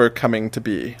Hamilton never coming to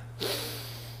be.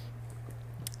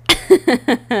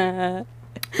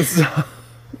 So,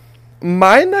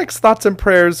 my next thoughts and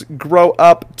prayers grow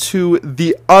up to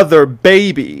the other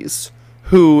babies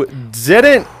who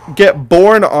didn't get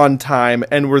born on time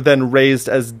and were then raised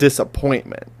as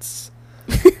disappointments.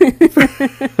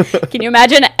 Can you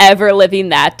imagine ever living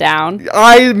that down?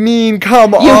 I mean,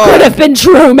 come on. You could have been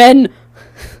Truman.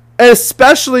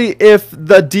 Especially if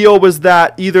the deal was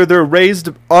that either they're raised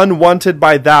unwanted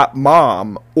by that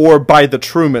mom or by the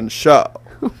Truman Show.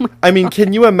 I mean,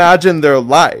 can you imagine their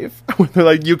life? They're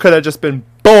like, you could have just been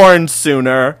born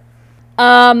sooner.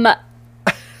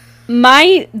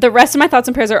 The rest of my thoughts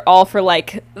and prayers are all for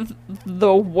like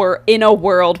in a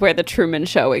world where the Truman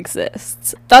Show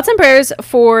exists. Thoughts and prayers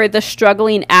for the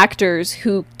struggling actors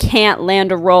who can't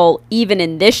land a role even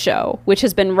in this show, which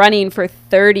has been running for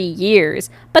 30 years,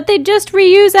 but they just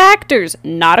reuse actors,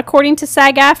 not according to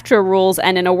SAG-AFTRA rules,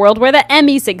 and in a world where the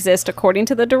Emmys exist according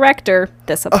to the director,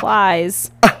 this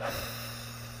applies.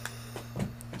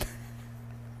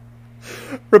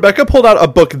 Rebekah pulled out a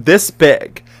book this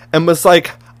big and was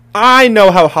like, I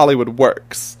know how Hollywood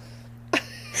works.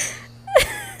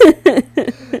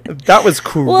 That was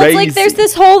crazy. Well, it's like there's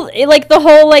this whole, like, the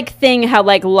whole, like, thing how,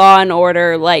 like, Law and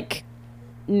Order, like,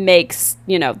 makes,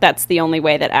 you know, that's the only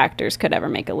way that actors could ever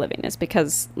make a living is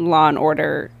because Law and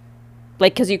Order,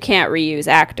 like, because you can't reuse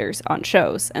actors on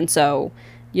shows. And so,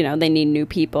 you know, they need new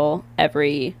people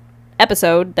every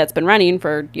episode that's been running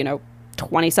for, you know,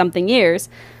 20-something years.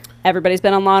 Everybody's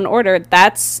been on Law and Order.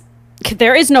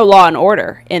 There is no Law and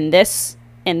Order in this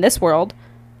world.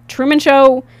 The Truman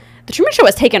Show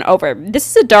has taken over. This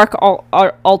is a dark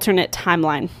alternate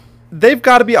timeline. They've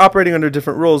got to be operating under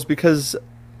different rules because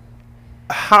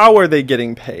how are they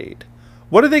getting paid?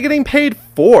 What are they getting paid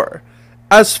for?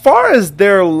 As far as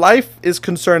their life is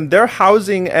concerned, their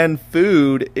housing and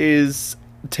food is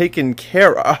taken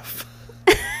care of.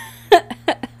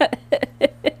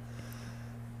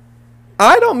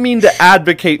 I don't mean to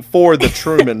advocate for the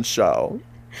Truman Show.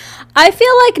 I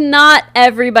feel like not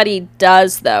everybody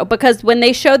does, though, because when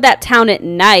they showed that town at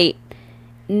night,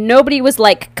 nobody was,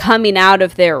 like, coming out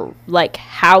of their, like,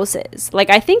 houses.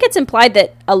 Like, I think it's implied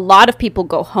that a lot of people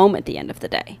go home at the end of the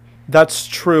day. That's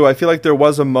true. I feel like there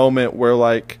was a moment where,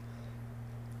 like,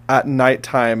 at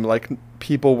nighttime, like,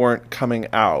 people weren't coming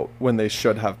out when they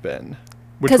should have been.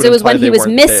 Because it was when he was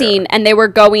missing and they were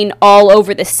going all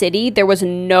over the city. There was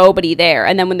nobody there.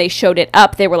 And then when they showed it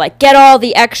up, they were like, get all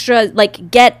the extra,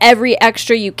 like, get every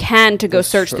extra you can to go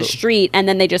search the street. And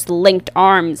then they just linked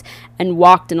arms and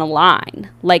walked in a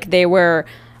line. Like they were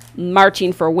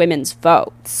marching for women's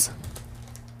votes.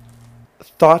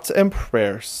 Thoughts and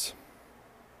prayers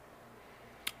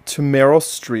to Meryl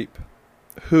Streep,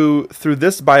 who, through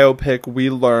this biopic,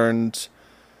 we learned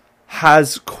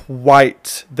has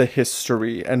quite the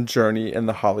history and journey in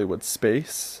the Hollywood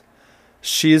space.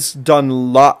 She's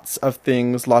done lots of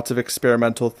things, lots of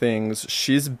experimental things.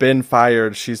 She's been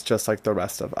fired. She's just like the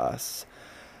rest of us.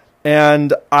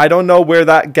 And I don't know where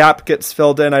that gap gets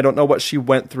filled in. I don't know what she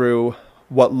went through,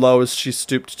 what lows she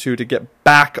stooped to get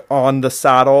back on the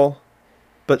saddle.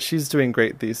 But she's doing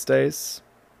great these days.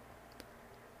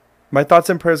 My thoughts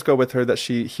and prayers go with her that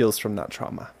she heals from that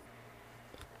trauma.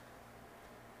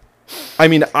 I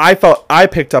mean, I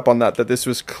picked up on that this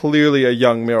was clearly a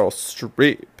young Meryl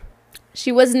Streep.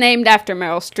 She was named after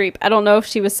Meryl Streep. I don't know if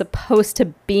she was supposed to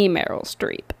be Meryl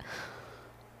Streep.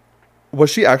 Was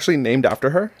she actually named after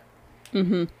her?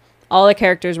 Mm-hmm. All the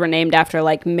characters were named after,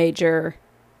 like, major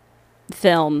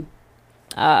film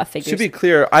figures. To be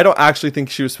clear, I don't actually think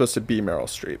she was supposed to be Meryl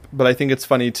Streep, but I think it's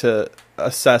funny to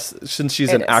assess since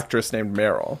she's an actress named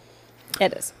Meryl.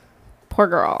 It is. Poor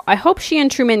girl. I hope she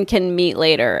and Truman can meet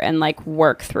later and, like,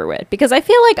 work through it. Because I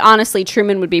feel like, honestly,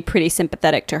 Truman would be pretty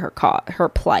sympathetic to her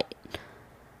plight.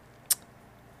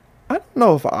 I don't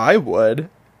know if I would.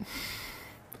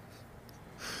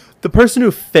 The person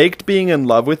who faked being in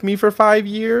love with me for 5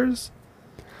 years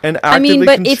and actively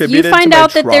contributed to my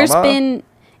trauma.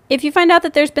 If you find out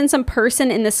that there's been some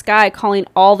person in the sky calling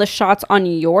all the shots on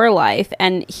your life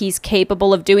and he's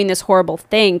capable of doing this horrible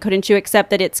thing, couldn't you accept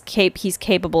that he's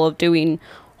capable of doing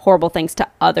horrible things to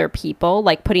other people,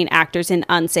 like putting actors in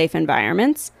unsafe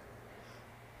environments?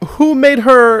 Who made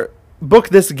her book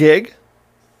this gig?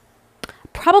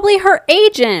 Probably her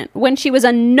agent when she was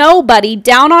a nobody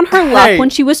down on her luck when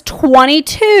she was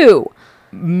 22.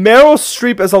 Meryl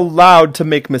Streep is allowed to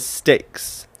make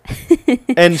mistakes.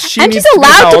 And she's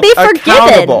allowed to be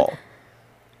forgiven.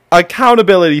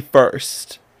 accountability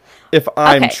first. If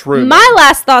I'm true. My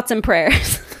last thoughts and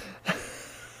prayers.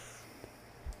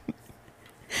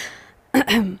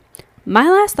 My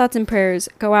last thoughts and prayers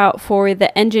go out for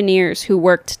the engineers who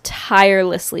worked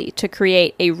tirelessly to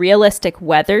create a realistic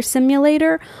weather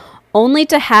simulator, only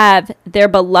to have their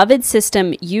beloved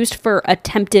system used for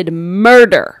attempted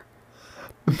murder.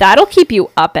 That'll keep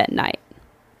you up at night.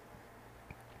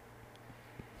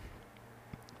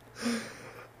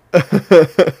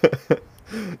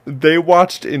 They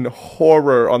watched in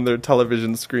horror on their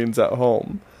television screens at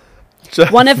home.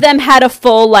 One of them had a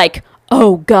full, like,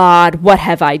 oh God, what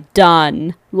have I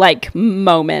done? Like,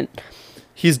 moment.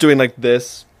 He's doing like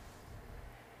this.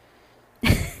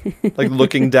 Like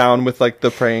looking down with like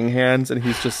the praying hands, and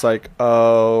he's just like,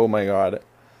 oh my God.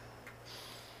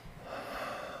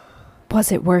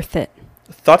 Was it worth it?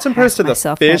 Thoughts and prayers to the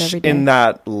fish in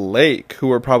that lake, who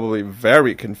were probably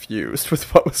very confused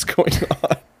with what was going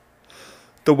on.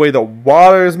 The way the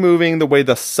water is moving, the way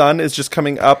the sun is just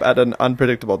coming up at an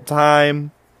unpredictable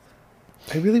time.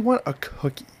 I really want a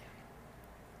cookie.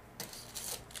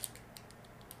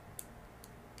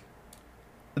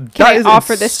 That is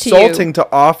insulting to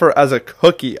offer as a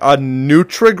cookie. A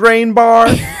Nutri-Grain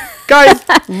bar? Guys,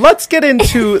 let's get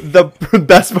into the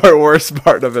best part, worst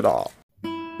part of it all.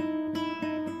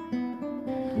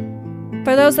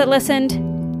 For those that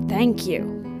listened, thank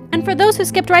you. And for those who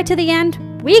skipped right to the end,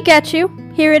 we get you.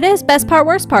 Here it is, best part,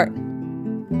 worst part.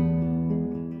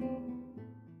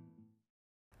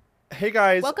 Hey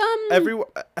guys. Welcome.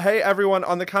 Hey everyone,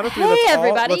 on the count of three,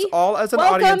 everybody. Let's all as an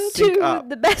audience sync up. Welcome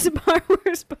to the best part,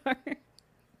 worst part.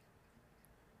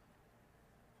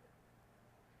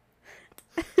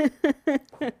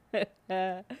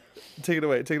 Take it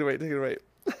away.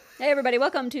 Hey everybody,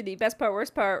 welcome to the best part,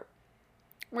 worst part,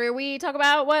 where we talk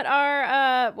about what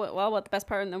our what the best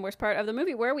part and the worst part of the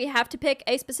movie, where we have to pick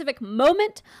a specific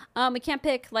moment. We can't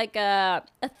pick like a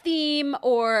theme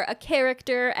or a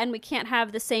character, and we can't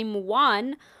have the same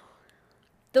one.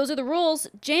 Those are the rules.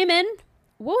 Jamin,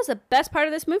 what was the best part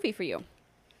of this movie for you?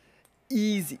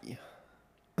 Easy.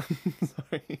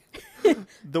 Sorry.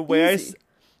 The way Easy.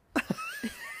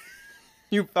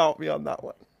 You felt me on that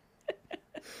one.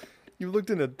 You looked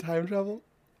into time travel?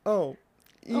 Oh.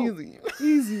 Easy.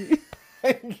 Easy.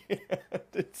 I can't.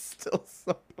 It's still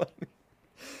so funny.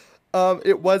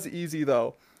 It was easy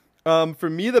though. For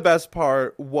me, the best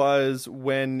part was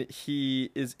when he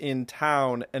is in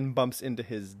town and bumps into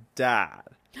his dad.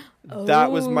 Oh.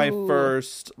 That was my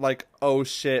first like oh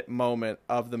shit moment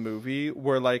of the movie,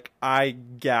 where like I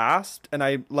gasped, and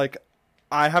I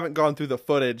haven't gone through the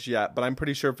footage yet, but I'm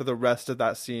pretty sure for the rest of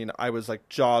that scene I was like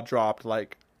jaw dropped,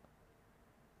 like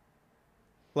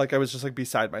I was just like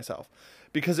beside myself,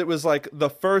 because it was like the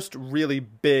first really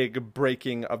big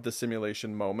breaking of the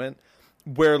simulation moment,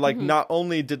 where like not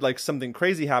only did like something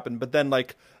crazy happen, but then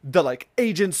like the like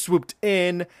agent swooped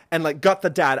in and like got the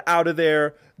dad out of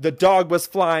there. The dog was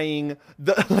flying.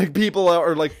 The like people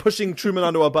are like pushing Truman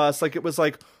onto a bus. Like it was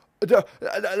like, what's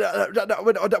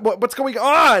going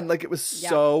on? Like it was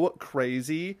so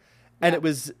crazy, and it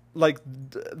was like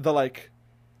the like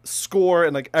score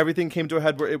and like everything came to a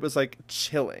head where it was like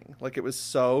chilling. Like it was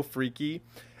so freaky,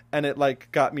 and it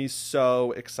like got me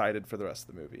so excited for the rest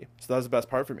of the movie. So that was the best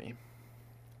part for me.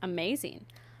 Amazing.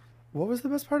 What was the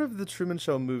best part of the Truman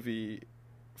Show movie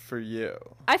for you?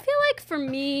 I feel like for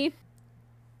me,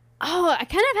 I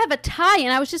kind of have a tie,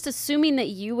 and I was just assuming that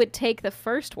you would take the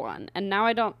first one, and now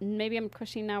I don't. Maybe I'm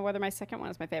questioning now whether my second one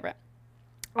is my favorite.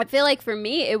 I feel like for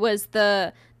me, it was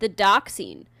the dock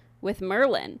scene with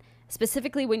Merlin.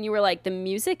 Specifically when you were like, the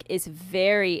music is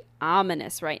very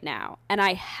ominous right now. And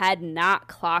I had not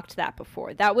clocked that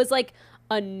before. That was like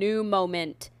a new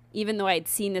moment. Even though I had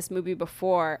seen this movie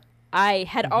before, I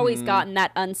had always gotten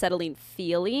that unsettling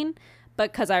feeling,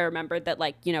 because I remembered that,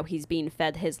 like, you know, he's being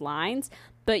fed his lines.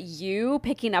 But you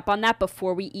picking up on that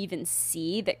before we even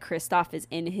see that Kristoff is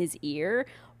in his ear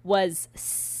was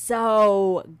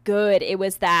so good. It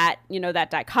was that, you know,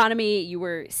 that dichotomy. You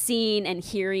were seeing and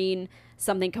hearing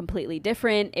something completely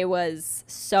different. It was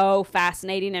so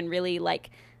fascinating and really like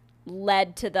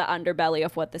led to the underbelly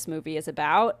of what this movie is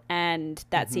about. And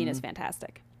that scene is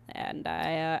fantastic. And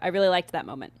I really liked that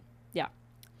moment. Yeah.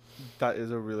 That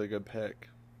is a really good pick.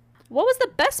 What was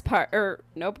the best part?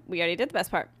 Nope, we already did the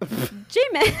best part.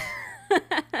 Jamin,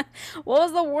 what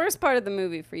was the worst part of the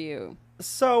movie for you?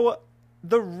 So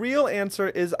the real answer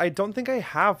is I don't think I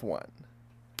have one.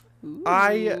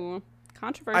 Ooh.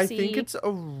 Controversy. I think it's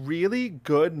a really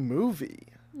good movie.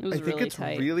 I think it's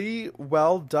really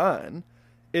well done.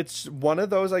 It's one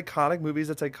of those iconic movies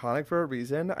that's iconic for a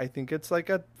reason. I think it's like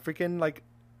a freaking like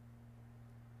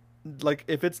like,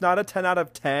 if it's not a 10 out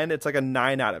of 10, it's like a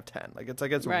 9 out of 10. Like,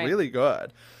 it's Right. really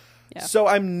good. Yeah. So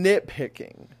I'm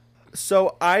nitpicking.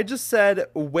 So I just said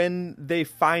when they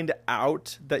find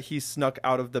out that he snuck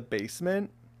out of the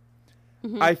basement,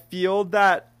 I feel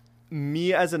that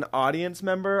me as an audience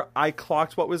member, I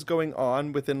clocked what was going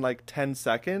on within like 10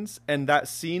 seconds. And that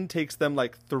scene takes them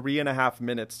like 3.5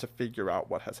 minutes to figure out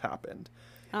what has happened.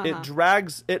 It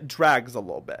drags a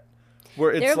little bit.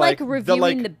 Where it's they're like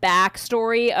reviewing the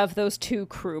backstory of those two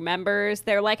crew members.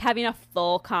 They're like having a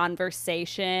full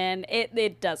conversation.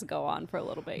 It does go on for a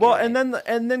little bit. Well, and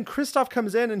then Christoph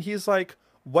comes in and he's like,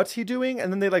 "What's he doing?"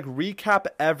 And then they like recap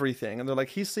everything, and they're like,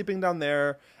 "He's sleeping down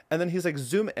there." And then he's like,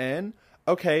 "Zoom in.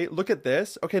 Okay, look at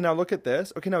this. Okay, now look at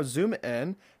this. Okay, now zoom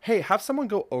in. Hey, have someone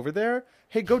go over there.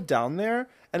 Hey, go down there."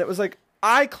 And it was like,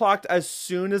 I clocked as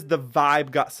soon as the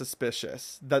vibe got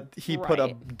suspicious that he put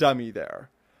a dummy there.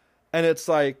 And it's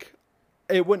like,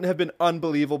 it wouldn't have been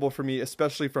unbelievable for me,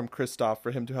 especially from Christoph,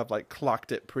 for him to have like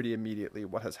clocked it pretty immediately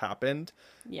what has happened.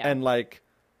 Yeah. And like,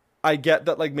 I get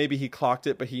that like maybe he clocked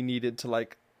it, but he needed to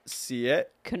like see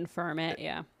it. Confirm it,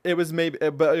 yeah. It was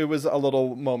but it was a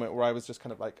little moment where I was just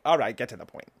kind of like, all right, get to the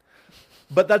point.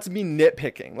 But that's me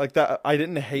nitpicking. Like that, I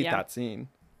didn't hate that scene.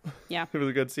 Yeah. It was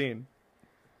a good scene.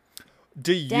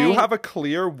 Do you have a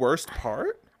clear worst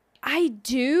part? I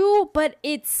do, but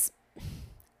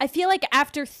I feel like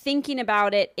after thinking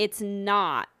about it, it's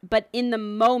not. But in the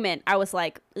moment, I was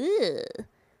like, ugh.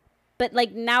 But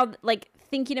like now, like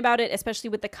thinking about it, especially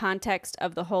with the context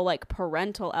of the whole like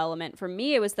parental element, for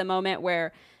me, it was the moment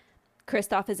where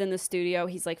Christoph is in the studio.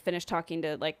 He's like finished talking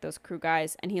to like those crew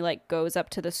guys, and he like goes up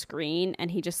to the screen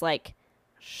and he just like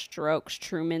strokes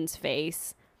Truman's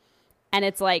face. And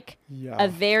it's like a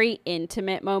very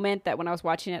intimate moment that when I was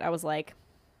watching it, I was like,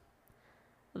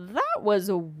 that was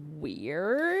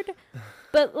weird.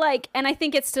 But like, and I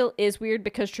think it still is weird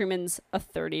because Truman's a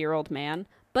 30-year-old man.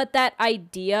 But that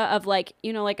idea of like,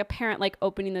 you know, like a parent like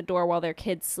opening the door while their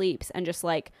kid sleeps and just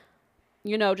like,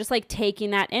 you know, just like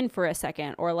taking that in for a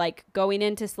second, or like going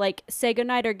in to like say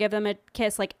goodnight or give them a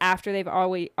kiss like after they've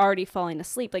already fallen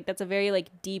asleep. Like that's a very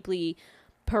like deeply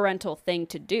parental thing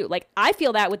to do. Like I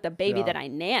feel that with the baby that I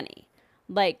nanny.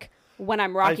 Like when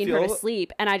I'm rocking her to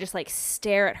sleep and I just like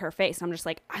stare at her face. I'm just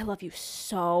like, I love you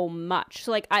so much.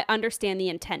 So like I understand the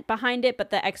intent behind it,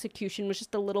 but the execution was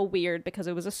just a little weird because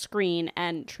it was a screen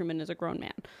and Truman is a grown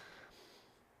man.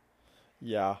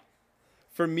 Yeah.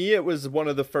 For me, it was one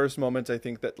of the first moments I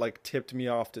think that like tipped me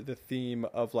off to the theme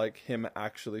of like him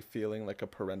actually feeling like a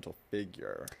parental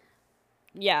figure.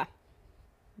 Yeah.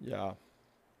 Yeah.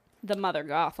 The Mother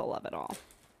Gothel of it all.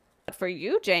 But for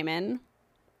you, Jamin,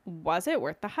 was it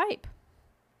worth the hype?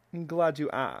 I'm glad you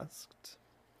asked.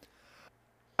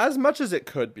 As much as it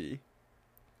could be.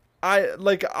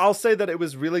 I'll say that it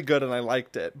was really good and I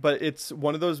liked it, but it's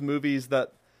one of those movies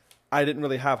that I didn't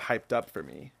really have hyped up for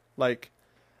me. Like,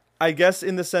 I guess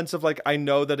in the sense of like, I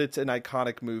know that it's an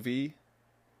iconic movie,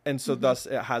 and so thus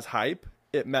it has hype.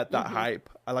 It met that hype.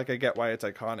 I get why it's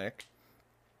iconic.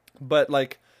 But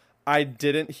like, I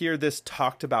didn't hear this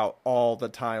talked about all the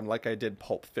time like I did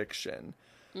Pulp Fiction.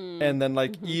 And then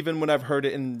like even when I've heard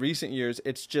it in recent years,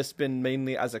 it's just been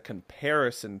mainly as a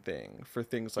comparison thing for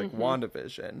things like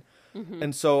WandaVision.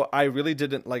 And so I really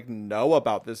didn't like know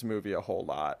about this movie a whole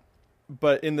lot.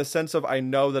 But in the sense of I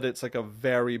know that it's like a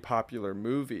very popular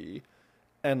movie,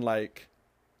 and like,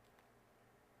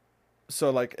 so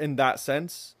like in that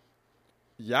sense,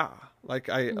 yeah, like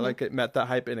like it met that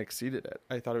hype and exceeded it.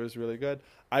 I thought it was really good.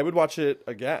 I would watch it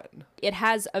again. It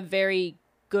has a very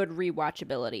good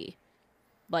rewatchability,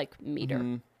 like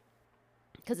meter,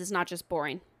 because it's not just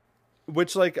boring.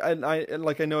 Which like, and I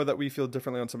know that we feel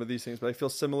differently on some of these things, but I feel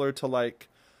similar to like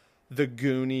The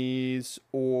Goonies,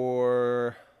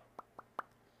 or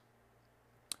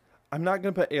I'm not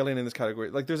going to put Alien in this category.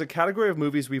 Like there's a category of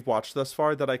movies we've watched thus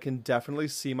far that I can definitely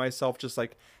see myself just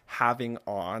like having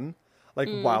on, like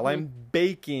while I'm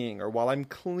baking or while I'm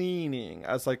cleaning,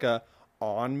 as like a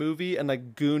on movie. And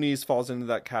like Goonies falls into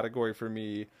that category for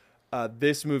me.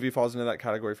 This movie falls into that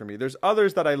category for me. There's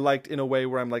others that I liked in a way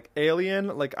where I'm like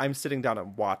Alien, like I'm sitting down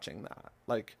and watching that.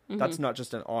 Like that's not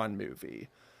just an on movie.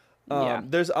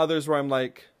 There's others where I'm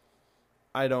like,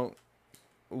 I don't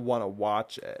want to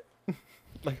watch it.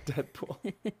 Like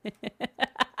Deadpool.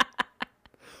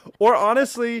 Or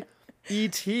honestly,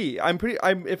 E.T.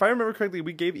 If I remember correctly,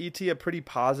 we gave E.T. a pretty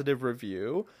positive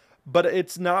review, but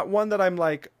it's not one that I'm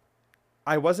like,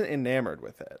 I wasn't enamored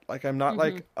with it. Like I'm not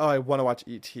like, oh, I want to watch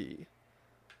E.T.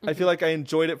 I feel like I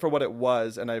enjoyed it for what it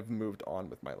was, and I've moved on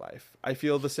with my life. I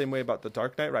feel the same way about The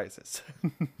Dark Knight Rises.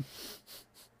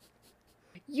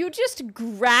 You just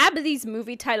grab these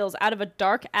movie titles out of a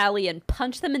dark alley and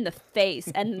punch them in the face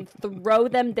and throw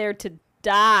them there to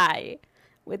die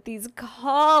with these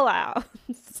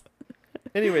call-outs.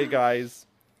 Anyway, guys,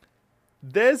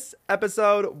 this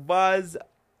episode was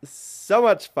so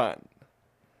much fun.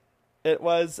 It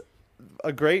was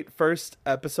a great first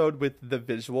episode with the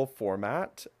visual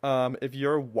format. If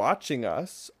you're watching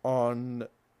us on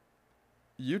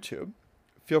YouTube,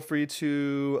 feel free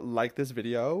to like this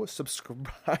video,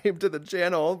 subscribe to the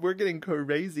channel. We're getting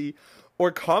crazy. Or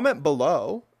comment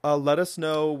below. Let us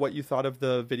know what you thought of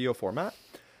the video format.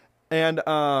 And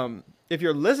if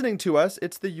you're listening to us,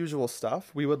 it's the usual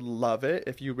stuff. We would love it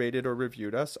if you rated or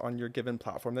reviewed us on your given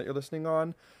platform that you're listening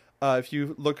on. If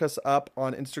you look us up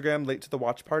on Instagram, Late to the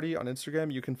Watch Party on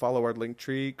Instagram, you can follow our link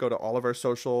tree, go to all of our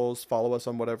socials, follow us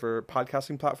on whatever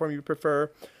podcasting platform you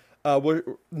prefer.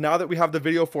 Now that we have the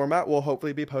video format, we'll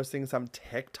hopefully be posting some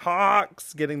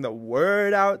TikToks, getting the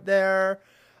word out there.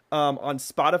 On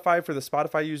Spotify, for the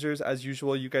Spotify users, as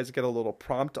usual, you guys get a little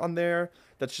prompt on there.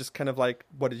 That's just kind of like,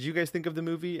 what did you guys think of the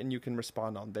movie? And you can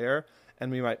respond on there.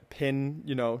 And we might pin,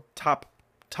 top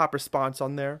response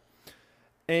on there.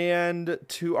 And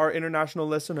to our international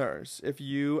listeners, if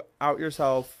you out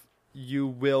yourself, you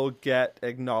will get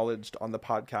acknowledged on the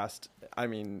podcast. I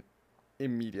mean,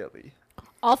 immediately.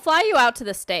 I'll fly you out to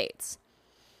the States.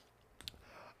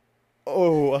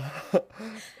 Oh.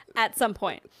 At some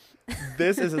point.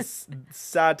 This is a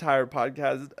satire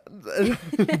podcast.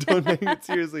 Don't take it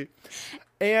seriously.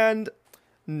 And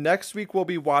next week we'll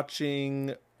be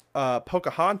watching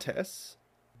Pocahontas.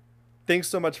 Thanks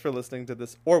so much for listening to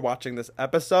this or watching this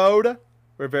episode.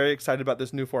 We're very excited about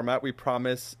this new format. We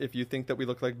promise if you think that we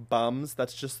look like bums,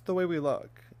 that's just the way we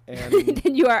look. And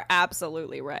you are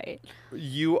absolutely right.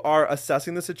 You are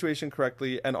assessing the situation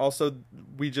correctly, and also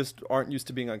we just aren't used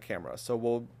to being on camera. So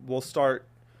we'll start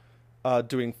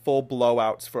doing full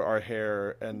blowouts for our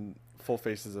hair and full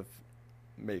faces of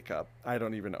makeup. I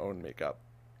don't even own makeup,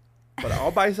 but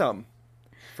I'll buy some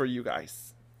for you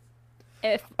guys.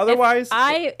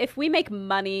 If we make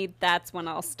money, that's when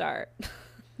I'll start.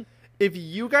 If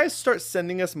you guys start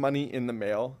sending us money in the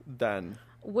mail, then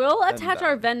we'll attach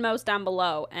our Venmos down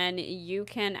below, and you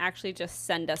can actually just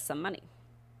send us some money.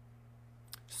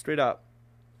 Straight up.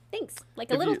 Thanks. Like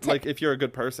a little tip. Like if you're a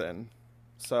good person.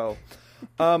 So,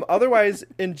 otherwise,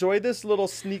 enjoy this little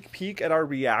sneak peek at our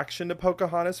reaction to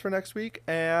Pocahontas for next week,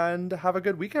 and have a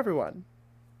good week, everyone.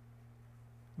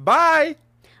 Bye.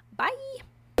 Bye.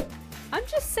 I'm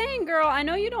just saying, girl, I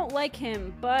know you don't like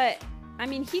him, but I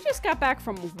mean, he just got back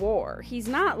from war. He's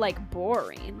not like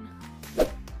boring.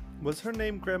 Was her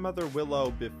name Grandmother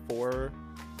Willow before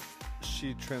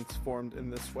she transformed in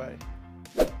this way?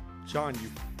 John,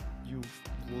 you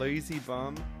lazy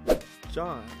bum.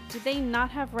 John. Do they not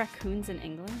have raccoons in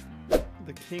England?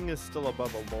 The king is still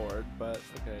above a lord, but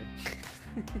okay.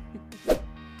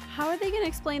 How are they going to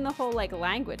explain the whole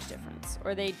language difference?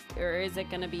 Or is it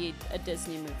going to be a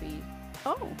Disney movie?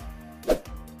 Oh.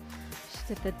 She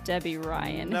did the Debbie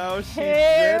Ryan. No, she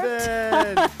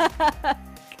didn't.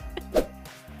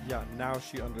 Yeah, now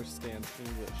she understands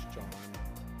English,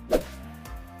 John.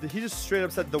 He just straight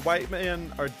up said the white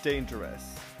men are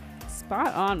dangerous.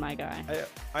 Spot on, my guy.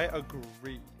 I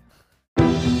agree.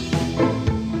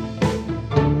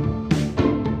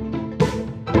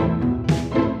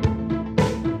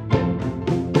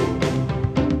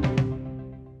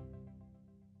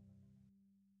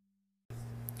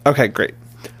 Okay, great.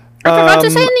 I forgot to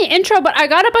say in the intro, but I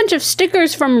got a bunch of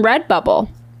stickers from Redbubble.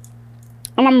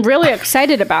 And I'm really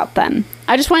excited about them.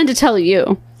 I just wanted to tell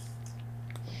you.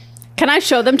 Can I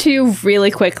show them to you really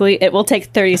quickly? It will take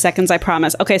 30 seconds, I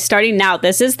promise. Okay, starting now.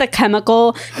 This is the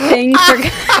chemical thing for...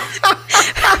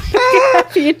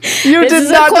 You did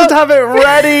not just have it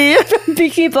ready.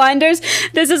 Peaky Blinders.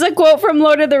 This is a quote from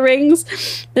Lord of the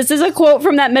Rings. This is a quote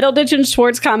from that Middleditch and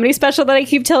Schwartz comedy special that I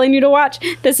keep telling you to watch.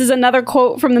 This is another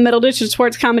quote from the Middleditch and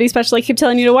Schwartz comedy special I keep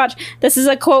telling you to watch. This is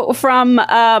a quote from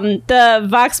the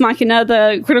Vox Machina,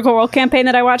 the Critical Role campaign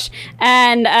that I watched.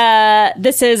 And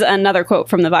this is another quote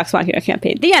from the Vox Machina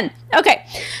campaign. The end. Okay.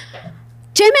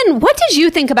 Jamin, what did you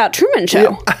think about Truman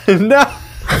Show? No.